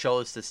then they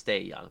chose to stay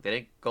young. They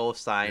didn't go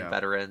sign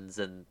veterans,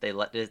 and they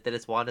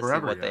just wanted to see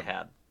what they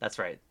had. That's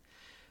right.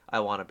 I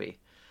want to be.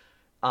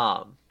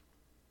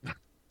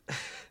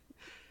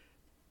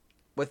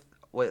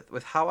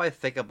 With how I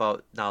think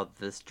about now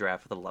this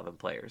draft with 11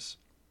 players,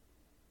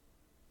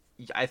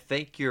 I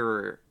think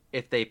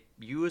if they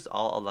use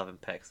all 11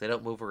 picks, they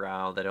don't move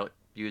around, they don't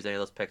use any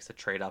of those picks to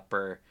trade up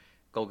or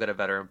go get a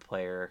veteran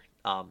player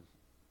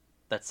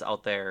that's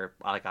out there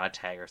like on a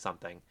tag or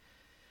something.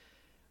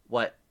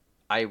 What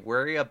I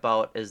worry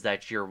about is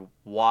that you're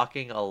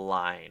walking a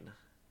line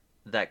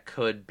that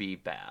could be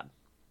bad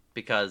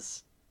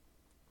because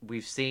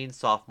we've seen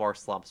sophomore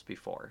slumps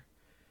before.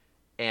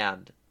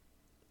 And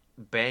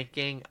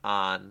banking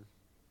on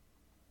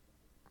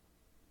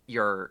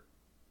your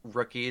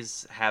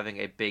rookies having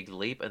a big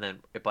leap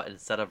but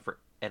instead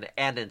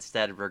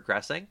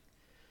regressing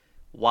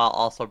while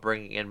also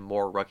bringing in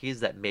more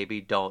rookies that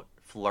maybe don't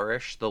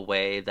flourish the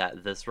way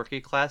that this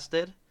rookie class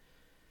did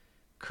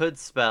could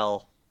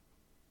spell,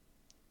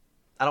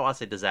 I don't want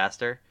to say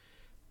disaster,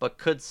 but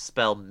could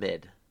spell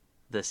mid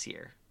this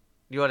year.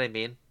 You know what I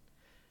mean?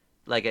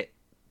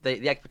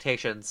 The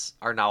expectations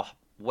are now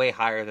way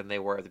higher than they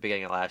were at the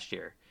beginning of last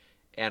year,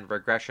 and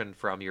regression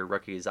from your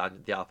rookies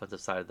on the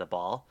offensive side of the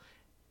ball.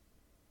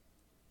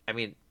 I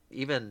mean,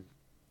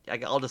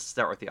 I'll just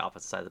start with the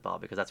offensive side of the ball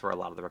because that's where a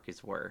lot of the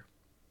rookies were.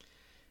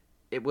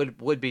 It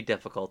would be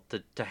difficult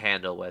to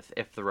handle with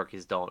if the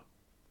rookies don't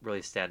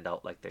really stand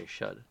out like they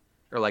should,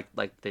 or like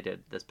they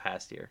did this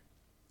past year.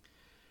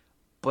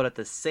 But at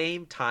the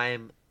same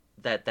time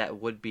that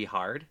would be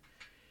hard,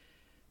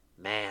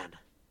 man,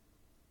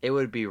 it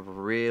would be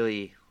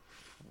really,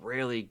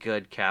 really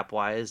good cap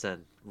wise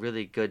and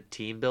really good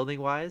team building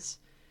wise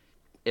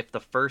if the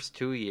first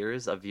 2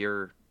 years of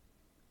your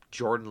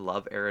Jordan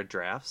Love era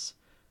drafts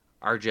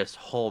are just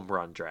home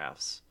run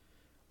drafts.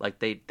 Like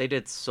they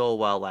did so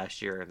well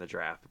last year in the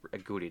draft.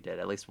 Gutey did,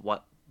 at least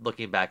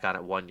looking back on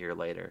it 1 year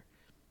later.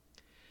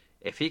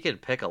 If he can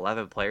pick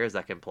 11 players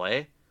that can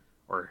play,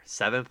 or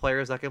 7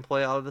 players that can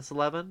play out of this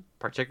 11,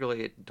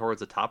 particularly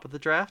towards the top of the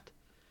draft,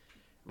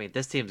 I mean,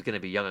 this team's going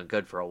to be young and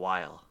good for a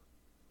while.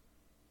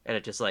 And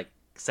it just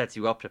sets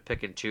you up to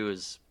pick and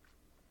choose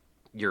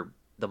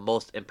the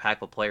most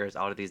impactful players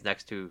out of these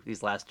last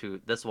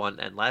two, this one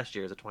and last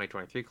year's a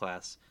 2023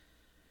 class.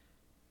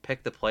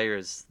 Pick the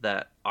players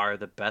that are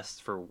the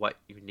best for what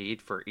you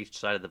need for each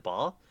side of the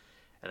ball,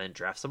 and then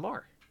draft some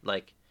more.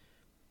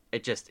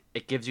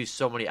 It gives you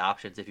so many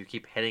options if you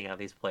keep hitting on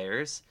these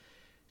players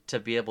to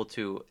be able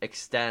to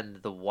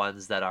extend the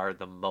ones that are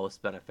the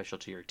most beneficial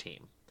to your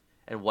team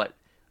and what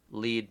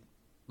lead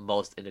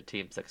most into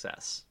team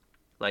success.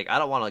 I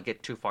don't want to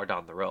get too far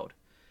down the road,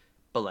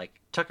 but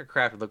Tucker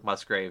Kraft and Luke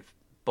Musgrave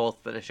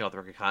both finishing out the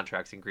rookie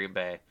contracts in Green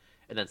Bay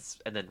and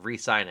then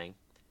re-signing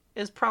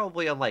is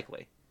probably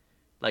unlikely.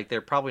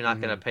 They're probably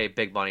not going to pay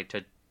big money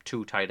to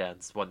 2 tight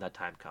ends when that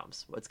time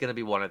comes. It's going to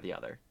be one or the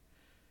other.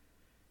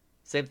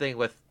 Same thing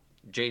with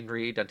Jaden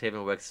Reed,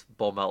 Dontavian Wicks,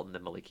 Bo Melton,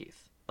 and Malik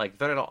Heath. They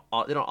don't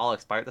all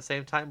expire at the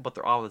same time, but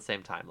they're all on the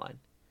same timeline.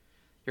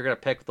 You're going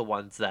to pick the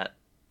ones that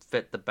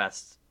fit the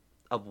best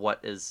of what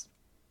is...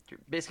 You're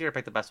basically going to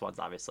pick the best ones,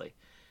 obviously.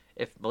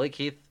 If Malik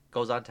Heath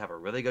goes on to have a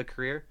really good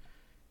career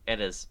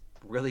and is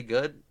really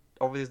good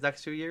over these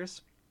next 2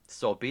 years,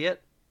 so be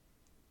it.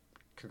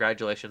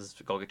 Congratulations,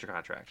 go get your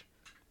contract.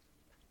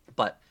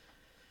 But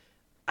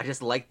I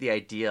just like the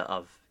idea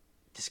of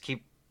just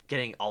keep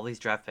getting all these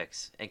draft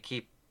picks and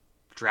keep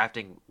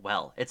drafting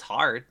well. It's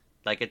hard.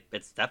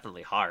 It's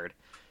definitely hard.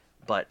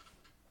 But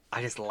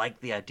I just like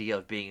the idea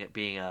of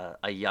being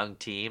a young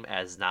team,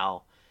 as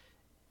now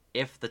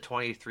if the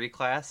 23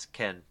 class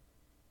can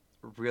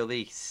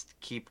really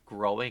keep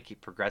growing, keep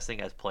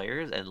progressing as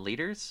players and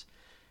leaders,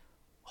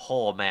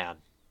 oh man,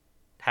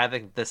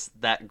 having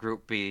that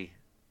group be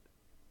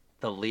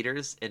the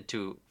leaders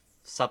into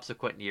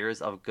subsequent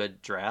years of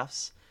good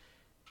drafts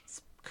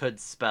could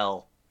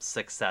spell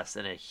success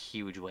in a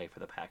huge way for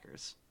the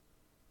Packers.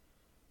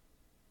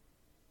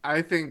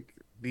 I think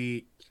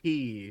the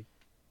key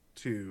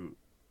to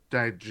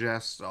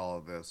digest all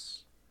of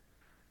this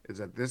is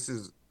that this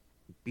is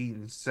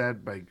being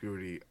said by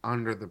Gutey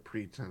under the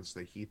pretense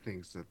that he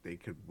thinks that they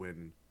could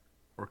win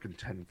or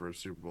contend for a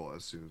Super Bowl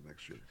as soon as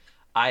next year.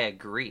 I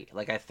agree.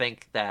 I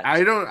think that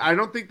I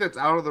don't think that's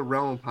out of the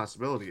realm of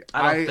possibility.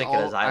 I don't think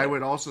it is either. I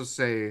would also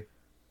say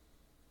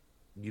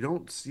you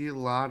don't see a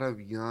lot of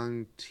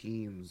young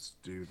teams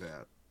do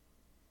that.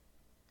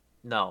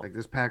 No.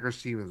 This Packers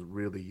team is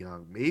really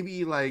young.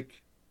 Maybe the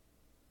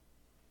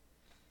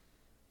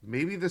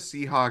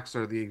Seahawks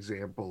are the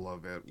example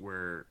of it,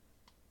 where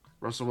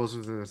Russell Wilson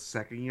was in his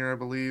second year, I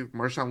believe.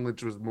 Marshawn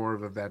Lynch was more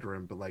of a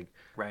veteran, but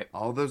right.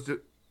 All those,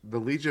 the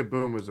Legion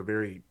Boom was a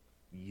very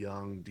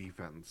young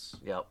defense.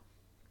 Yep.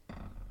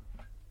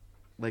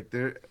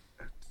 They're,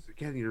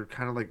 again, you're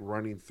kind of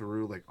running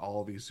through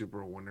all these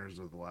Super Bowl winners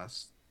of the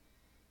last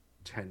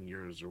 10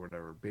 years or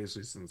whatever,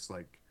 basically since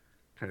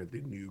kind of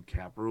the new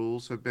cap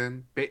rules have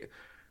been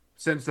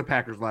since the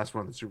Packers last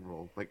won the Super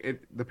Bowl.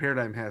 The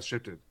paradigm has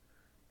shifted,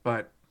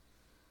 but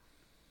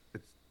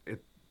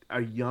it's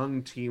a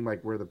young team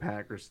where the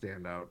Packers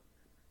stand out.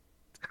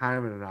 It's kind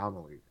of an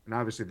anomaly, and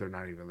obviously they're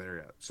not even there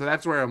yet. So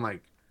that's where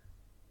I'm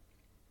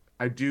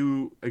I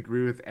do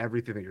agree with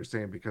everything that you're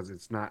saying, because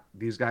it's not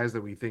these guys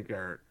that we think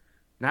are.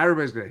 Not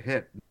everybody's going to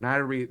hit. Not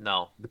everybody.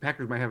 No. The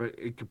Packers might have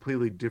a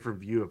completely different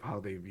view of how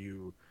they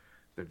view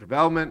their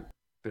development,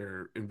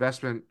 their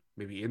investment.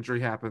 Maybe injury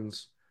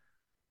happens.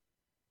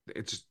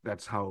 It's just,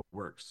 that's how it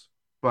works.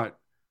 But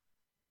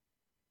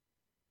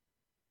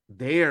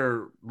they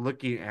are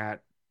looking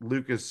at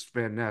Lucas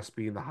Van Ness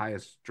being the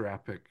highest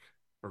draft pick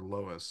or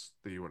lowest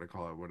that you want to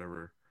call it,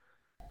 whatever,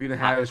 being the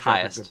highest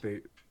draft pick that they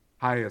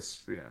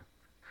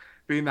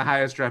being the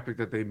highest draft pick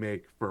that they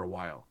make for a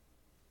while.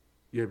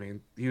 You know what I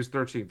mean? He was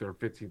 13th or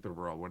 15th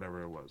overall,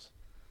 whatever it was.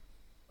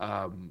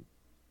 And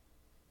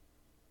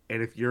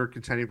if you're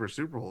contending for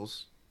Super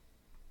Bowls,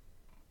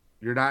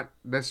 you're not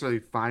necessarily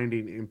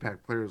finding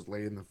impact players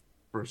late in the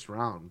first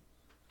round,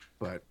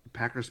 but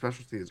Packers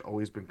specialty has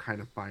always been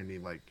kind of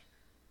finding like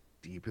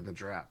deep in the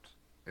draft.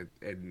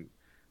 And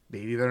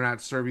maybe they're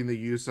not serving the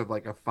use of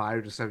like a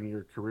 5 to 7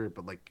 year career,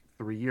 but like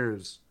 3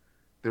 years,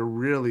 they're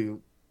really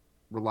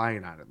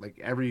relying on it. Like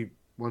every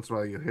once in a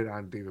while you hit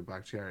on David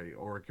Bakhtiari,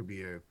 or it could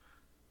be a,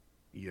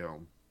 you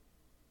know,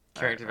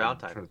 Carrington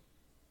Valentine.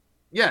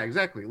 Yeah,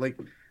 exactly. Like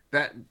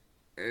that.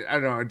 I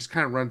don't know. It just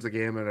kind of runs the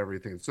gamut and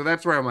everything. So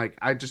that's where I'm like,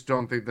 I just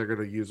don't think they're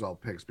going to use all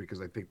picks,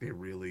 because I think they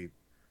really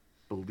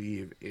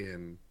believe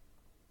in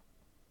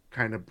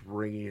kind of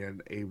bringing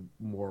in a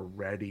more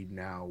ready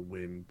now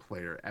win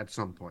player at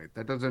some point.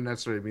 That doesn't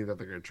necessarily mean that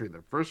they're going to trade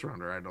their first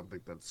rounder. I don't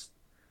think that's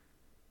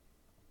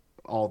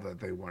all that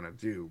they want to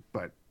do,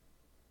 but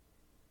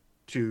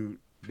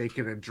they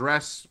can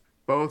address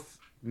both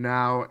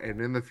now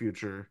and in the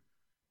future,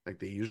 like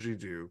they usually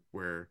do,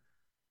 where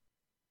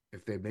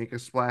if they make a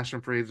splash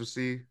in free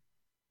agency,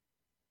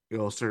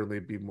 it'll certainly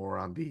be more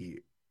on the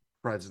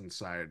present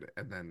side,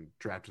 and then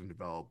draft and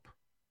develop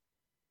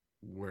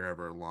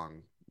wherever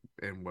along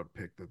and what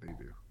pick that they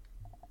do.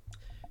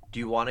 Do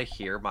you want to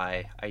hear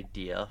my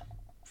idea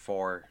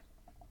for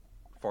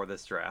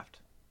this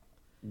draft?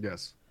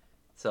 Yes.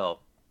 So,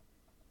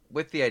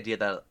 with the idea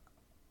that,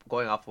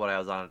 going off of what I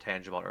was on a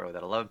tangent about earlier,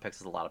 that 11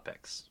 picks is a lot of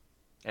picks.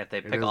 And if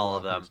they pick all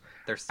of them,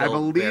 they're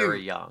still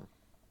very young.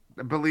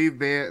 I believe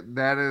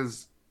that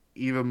is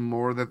even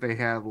more that they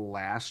had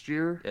last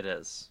year. It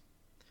is.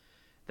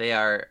 They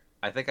are.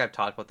 I think I've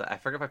talked about that. I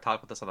forget if I've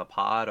talked about this on the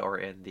pod or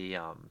in the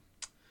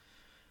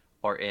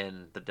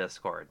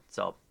Discord.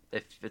 So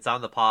if it's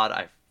on the pod,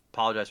 I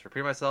apologize for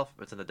repeating myself.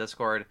 If it's in the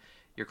Discord,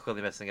 you're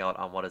clearly missing out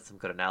on what is some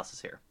good analysis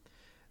here.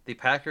 The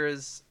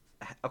Packers,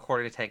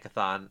 according to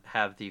Tankathon,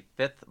 have the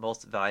 5th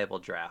most valuable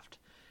draft.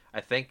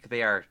 I think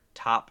they are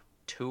top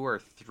 2 or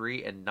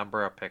 3 in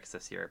number of picks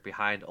this year,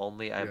 behind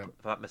only, if I'm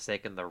not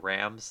mistaken, the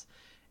Rams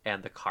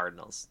and the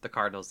Cardinals. The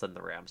Cardinals and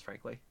the Rams,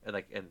 frankly,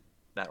 like in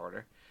that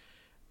order.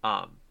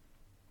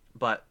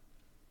 But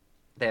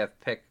they have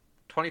picked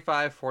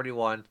 25,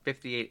 41,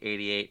 58,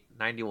 88,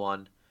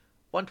 91,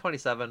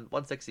 127,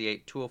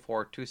 168,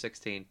 204,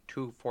 216,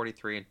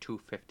 243, and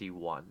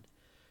 251.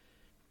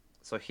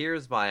 So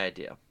here's my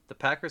idea. The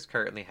Packers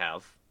currently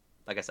have,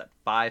 like I said,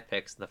 5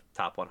 picks in the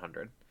top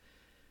 100.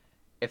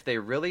 If they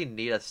really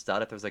need a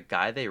stud, if there's a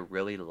guy they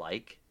really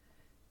like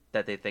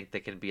that they think they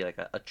can be like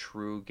a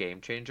true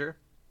game changer,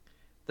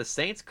 the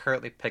Saints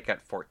currently pick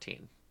at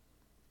 14.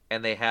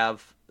 And they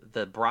have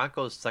the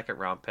Broncos' 2nd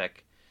round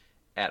pick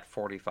at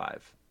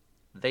 45.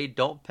 They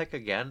don't pick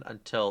again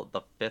until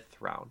the 5th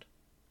round.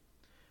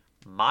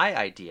 My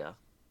idea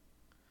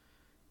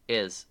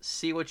is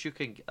see what you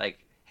can,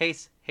 like, hey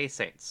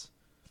Saints.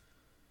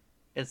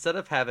 Instead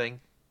of having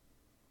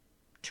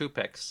 2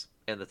 picks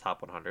in the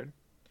top 100,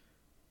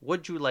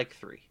 would you like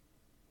 3?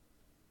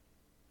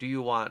 Do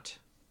you want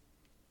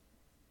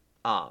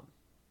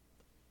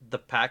the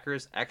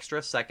Packers'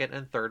 extra 2nd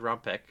and 3rd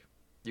round pick?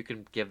 You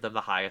can give them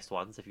the highest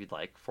ones if you'd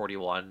like,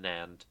 41,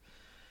 and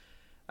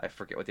I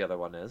forget what the other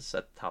one is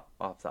off the top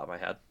of my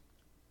head.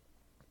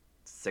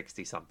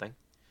 60 something.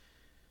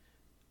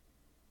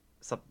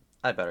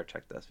 I better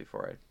check this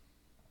before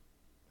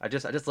I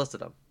just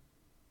listed them.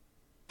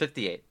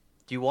 58.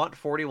 Do you want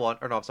 41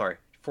 or no, I'm sorry,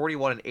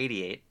 41 and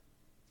 88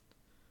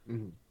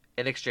 in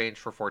exchange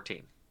for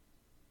 14?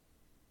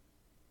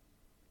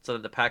 So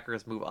then the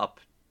Packers move up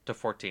to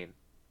 14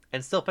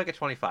 and still pick at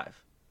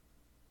 25.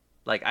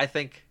 Like, I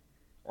think,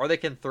 or they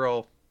can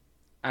throw.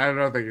 I don't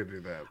know if they could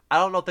do that. I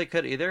don't know if they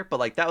could either, but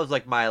like that was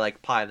like my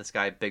like pie in the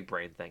sky big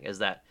brain thing, is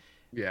that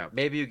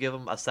maybe you give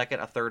them a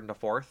 2nd, a 3rd, and a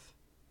 4th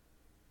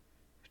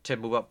to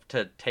move up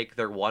to take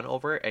their 1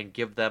 over and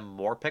give them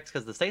more picks,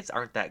 because the Saints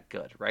aren't that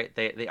good, right?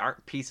 They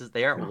aren't pieces.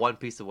 They aren't 1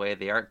 piece away.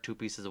 They aren't 2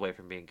 pieces away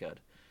from being good.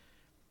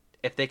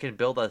 If they can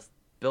build a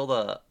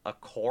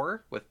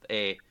core with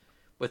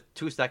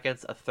 2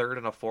 seconds, a 3rd,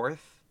 and a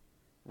 4th,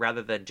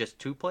 rather than just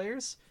 2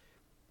 players,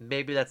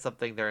 maybe that's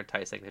something they're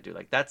enticing to do.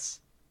 Like, that's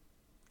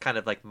kind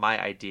of like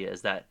my idea,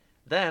 is that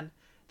then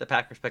the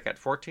Packers pick at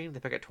 14, they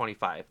pick at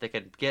 25. They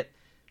can get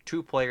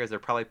 2 players they're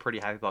probably pretty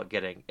happy about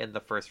getting in the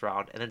 1st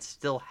round, and then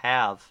still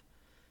have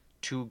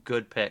 2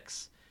 good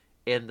picks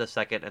in the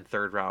 2nd and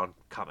 3rd round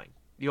coming.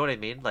 You know what I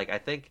mean? Like, I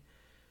think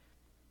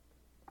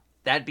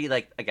that'd be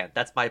like, again,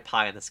 that's my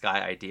pie in the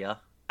sky idea.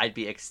 I'd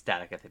be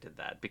ecstatic if they did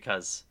that,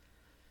 because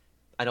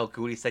I know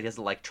Gutey said he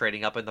doesn't like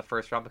trading up in the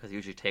 1st round because he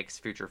usually takes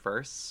future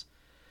firsts.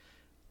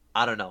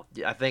 I don't know.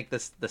 I think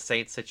the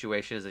Saints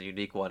situation is a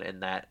unique one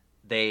in that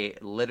they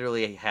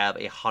literally have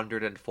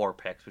 104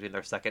 picks between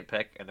their 2nd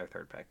pick and their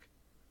 3rd pick,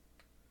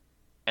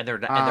 and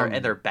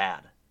they're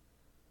bad.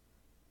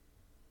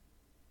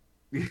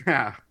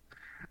 Yeah,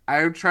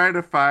 I'm trying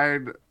to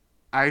find.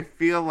 I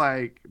feel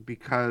like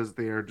because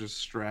they are just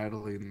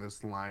straddling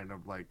this line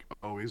of like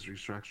always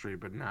restructuring,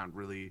 but not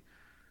really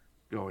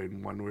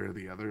going one way or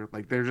the other.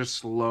 Like they're just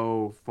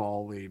slow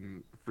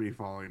falling, free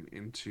falling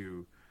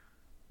into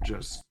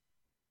just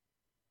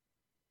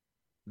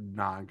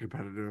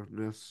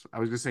non-competitiveness. I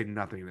was gonna say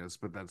nothingness,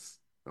 but that's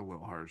a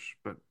little harsh,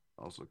 but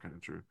also kind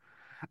of true.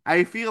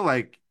 I feel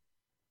like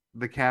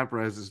the cap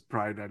res is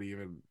probably not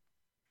even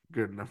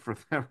good enough for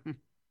them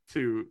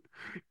to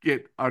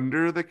get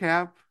under the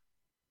cap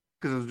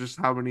because of just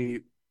how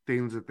many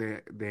things that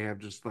they have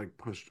just like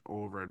pushed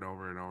over and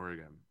over and over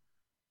again.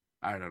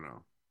 I don't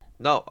know.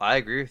 No, I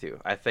agree with you.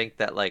 I think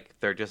that like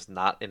they're just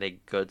not in a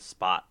good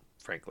spot,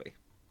 frankly.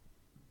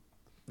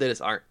 They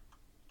just aren't.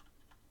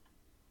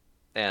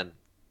 And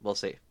we'll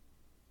see.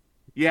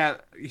 Yeah.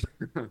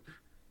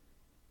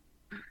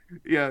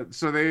 Yeah,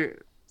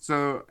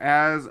 so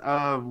as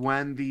of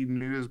when the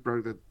news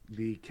broke that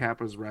the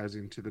cap was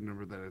rising to the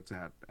number that it's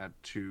at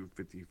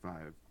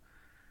 255,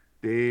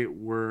 they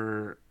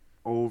were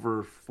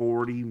over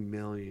 40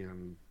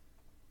 million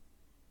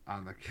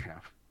on the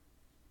cap.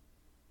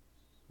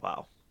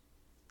 Wow.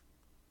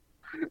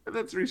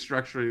 That's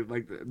restructuring.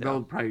 Like they'll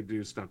Yeah. probably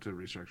do stuff to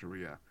restructure, but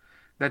yeah,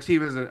 that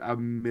team is a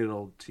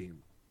middle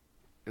team.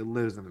 It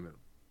lives in the middle.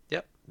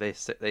 Yep.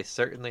 They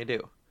certainly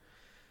do.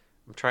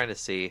 I'm trying to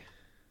see.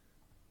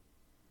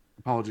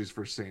 Apologies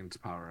for Saints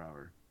Power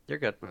Hour, You're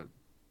good. but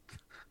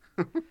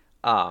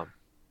Um,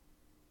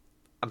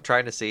 I'm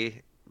trying to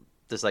see.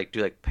 Just like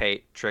do like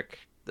pay trick.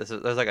 There's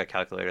like a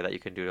calculator that you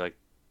can do to like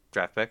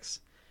draft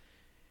picks.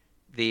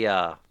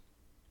 The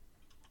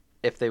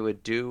if they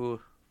would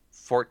do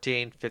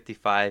 14,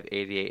 55,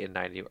 88, and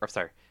 90, or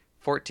sorry,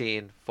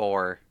 14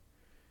 for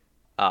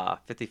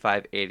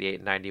 55, 88,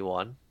 and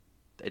 91,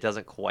 it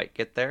doesn't quite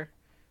get there.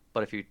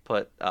 But if you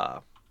put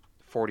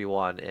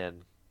 41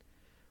 in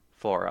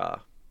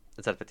for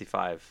instead of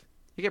 55,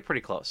 you get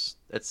pretty close.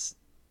 It's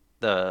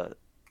the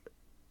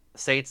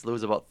Saints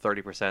lose about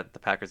 30%, the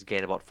Packers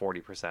gain about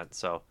 40%.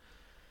 So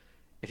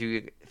if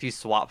you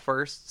swap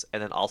firsts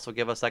and then also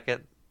give a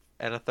second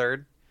and a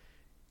third,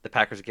 the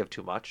Packers give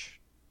too much,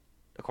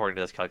 according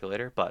to this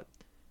calculator. But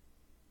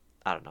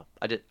I don't know.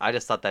 I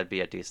just thought that'd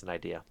be a decent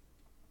idea.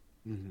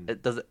 mm-hmm.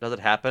 Does it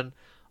happen?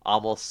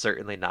 Almost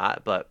certainly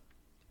not. But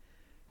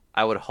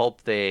I would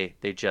hope they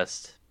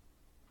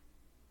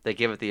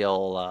give it the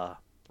old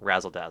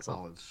razzle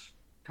dazzle.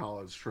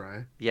 College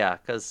try. Yeah,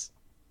 because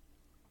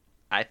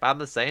if I'm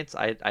the Saints,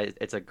 I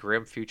it's a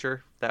grim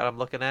future that I'm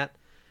looking at.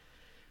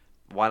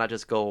 Why not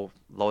just go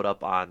load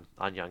up on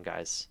young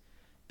guys?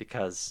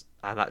 Because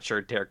I'm not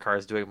sure Derek Carr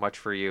is doing much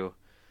for you.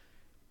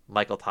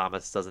 Michael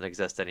Thomas doesn't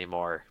exist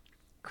anymore.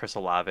 Chris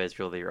Olave is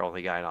really your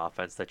only guy in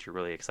offense that you're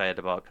really excited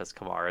about because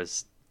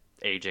Kamara's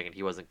aging and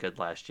he wasn't good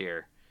last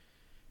year.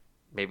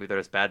 Maybe they're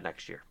just bad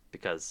next year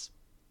because,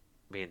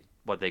 I mean,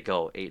 what they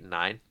go 8-9,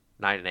 9-8,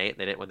 and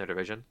they didn't win their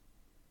division,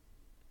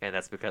 and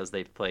that's because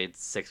they played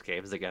 6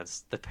 games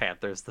against the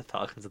Panthers, the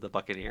Falcons, and the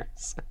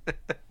Buccaneers.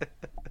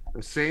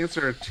 The Saints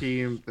are a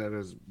team that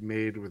is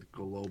made with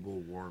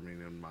global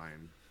warming in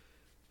mind.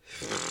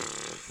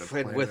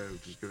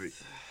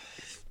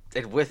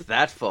 And with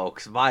that,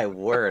 folks, my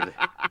word,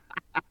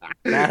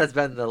 that has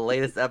been the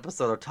latest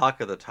episode of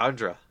Talk of the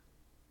Tundra.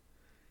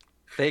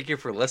 Thank you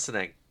for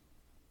listening.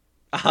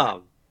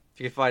 You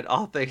can find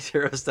all things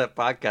Hero Step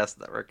Podcast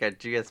Network at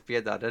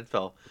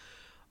gspn.info.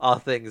 All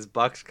things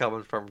Bucks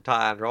coming from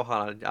Ty and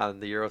Rohan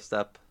on the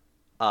Eurostep.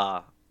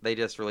 They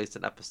just released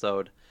an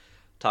episode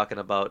talking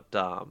about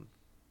the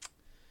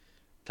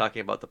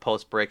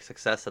post break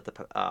success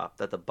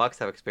that the Bucks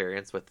have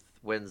experienced with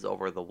wins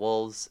over the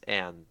Wolves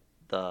and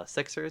the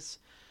Sixers.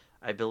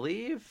 I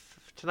believe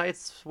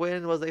tonight's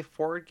win was a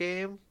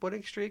 4-game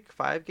winning streak,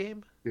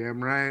 5-game.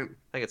 Damn right. I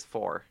think it's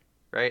 4,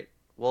 right?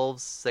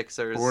 Wolves,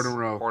 Sixers, 4 in a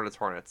row.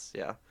 Hornets.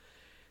 Yeah,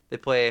 they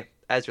play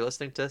as you're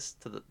listening to this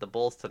to the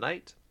Bulls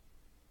tonight.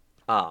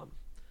 So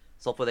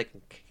hopefully they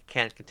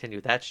can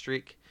continue that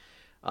streak.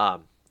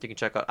 You can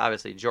check out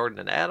obviously Jordan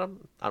and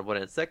Adam on 1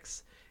 and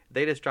 6.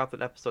 They just dropped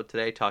an episode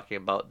today talking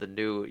about the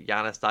new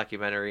Giannis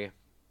documentary.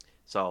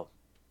 So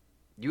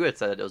you had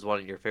said it was one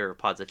of your favorite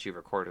pods that you've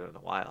recorded in a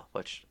while,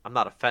 which I'm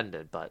not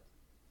offended, but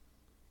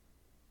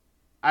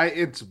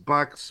it's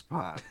Bucks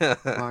pod,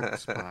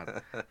 Bucks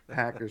pod,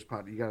 Packers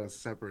pod. You gotta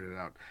separate it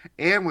out,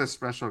 and with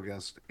special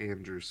guest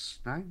Andrew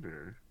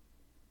Snyder.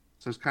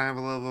 So it's kind of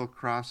a little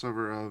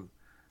crossover of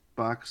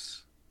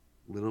Bucks,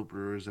 Little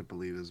Brewers, I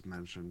believe is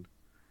mentioned,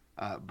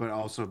 but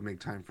also make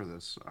time for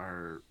this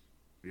are,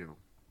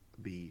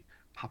 the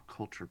pop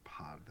culture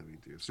pod that we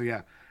do. So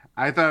yeah,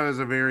 I thought it was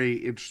a very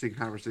interesting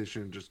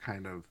conversation, just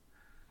kind of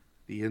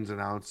the ins and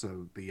outs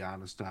of the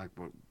Giannis doc,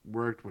 what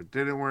worked, what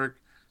didn't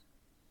work.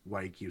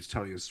 Why he keeps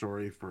telling a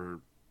story for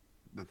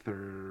the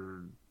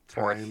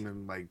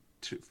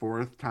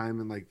fourth time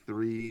in like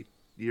 3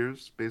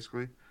 years,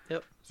 basically.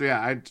 Yep. So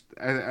yeah,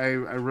 I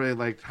really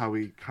liked how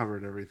we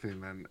covered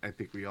everything, and I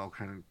think we all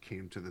kind of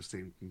came to the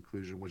same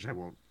conclusion, which I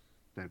won't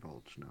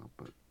divulge now.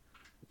 But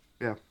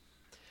yeah,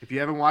 if you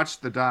haven't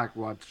watched the doc,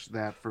 watch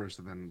that first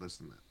and then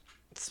listen to that.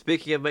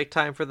 Speaking of make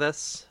time for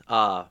this,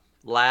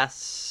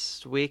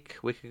 last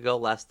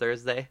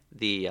Thursday,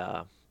 the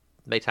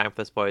Make Time for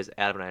This boys,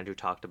 Adam and Andrew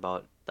talked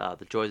about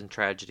the joys and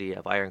tragedy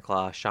of Iron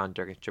Claw, Sean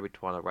Durkin's tribute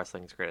to one of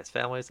wrestling's greatest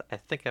families. I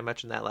think I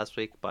mentioned that last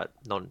week, but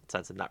no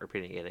sense in not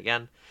repeating it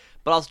again.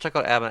 But also check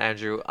out Adam and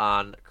Andrew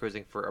on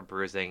Cruising for a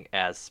Bruising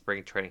as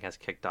spring training has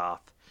kicked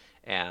off,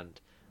 and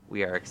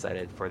we are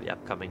excited for the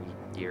upcoming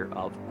year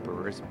of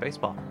Brewers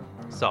baseball.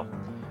 So,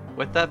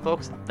 with that,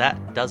 folks,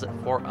 that does it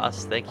for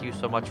us. Thank you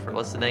so much for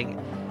listening.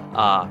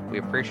 We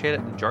appreciate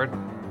it. And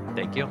Jordan,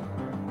 thank you.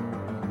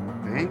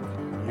 Thank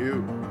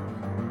you.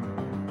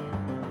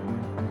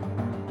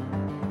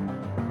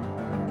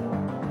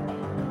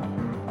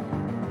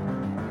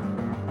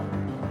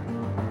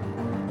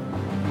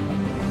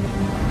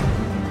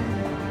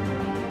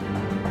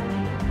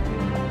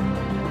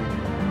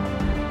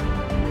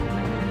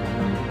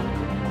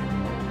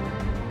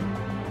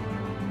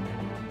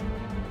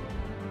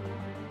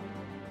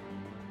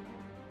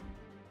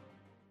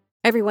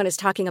 Everyone is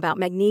talking about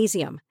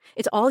magnesium.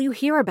 It's all you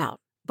hear about.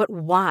 But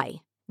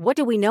why? What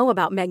do we know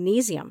about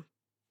magnesium?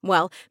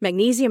 Well,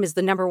 magnesium is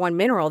the number one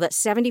mineral that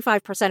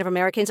 75% of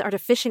Americans are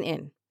deficient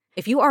in.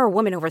 If you are a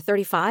woman over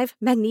 35,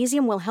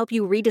 magnesium will help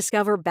you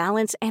rediscover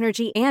balance,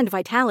 energy, and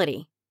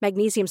vitality.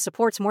 Magnesium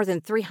supports more than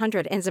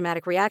 300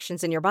 enzymatic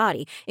reactions in your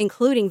body,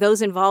 including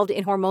those involved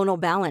in hormonal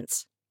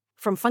balance.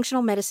 From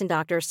functional medicine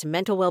doctors to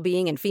mental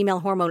well-being and female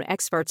hormone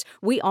experts,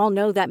 we all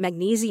know that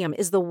magnesium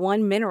is the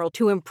one mineral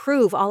to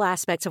improve all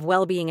aspects of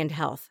well-being and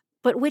health.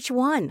 But which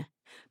one?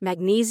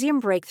 Magnesium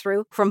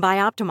Breakthrough from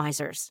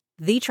Bioptimizers,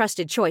 the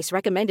trusted choice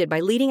recommended by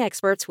leading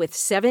experts with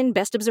 7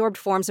 best-absorbed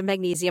forms of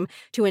magnesium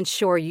to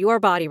ensure your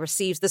body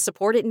receives the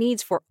support it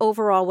needs for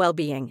overall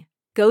well-being.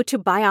 Go to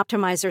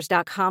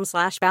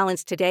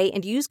bioptimizers.com/balance today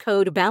and use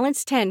code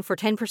BALANCE10 for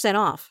 10%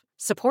 off.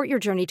 Support your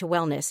journey to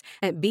wellness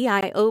at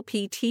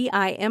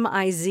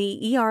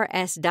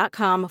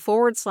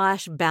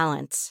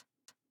bioptimizers.com/balance.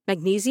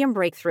 Magnesium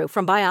Breakthrough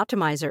from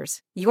Bioptimizers,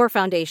 your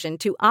foundation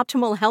to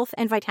optimal health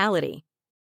and vitality.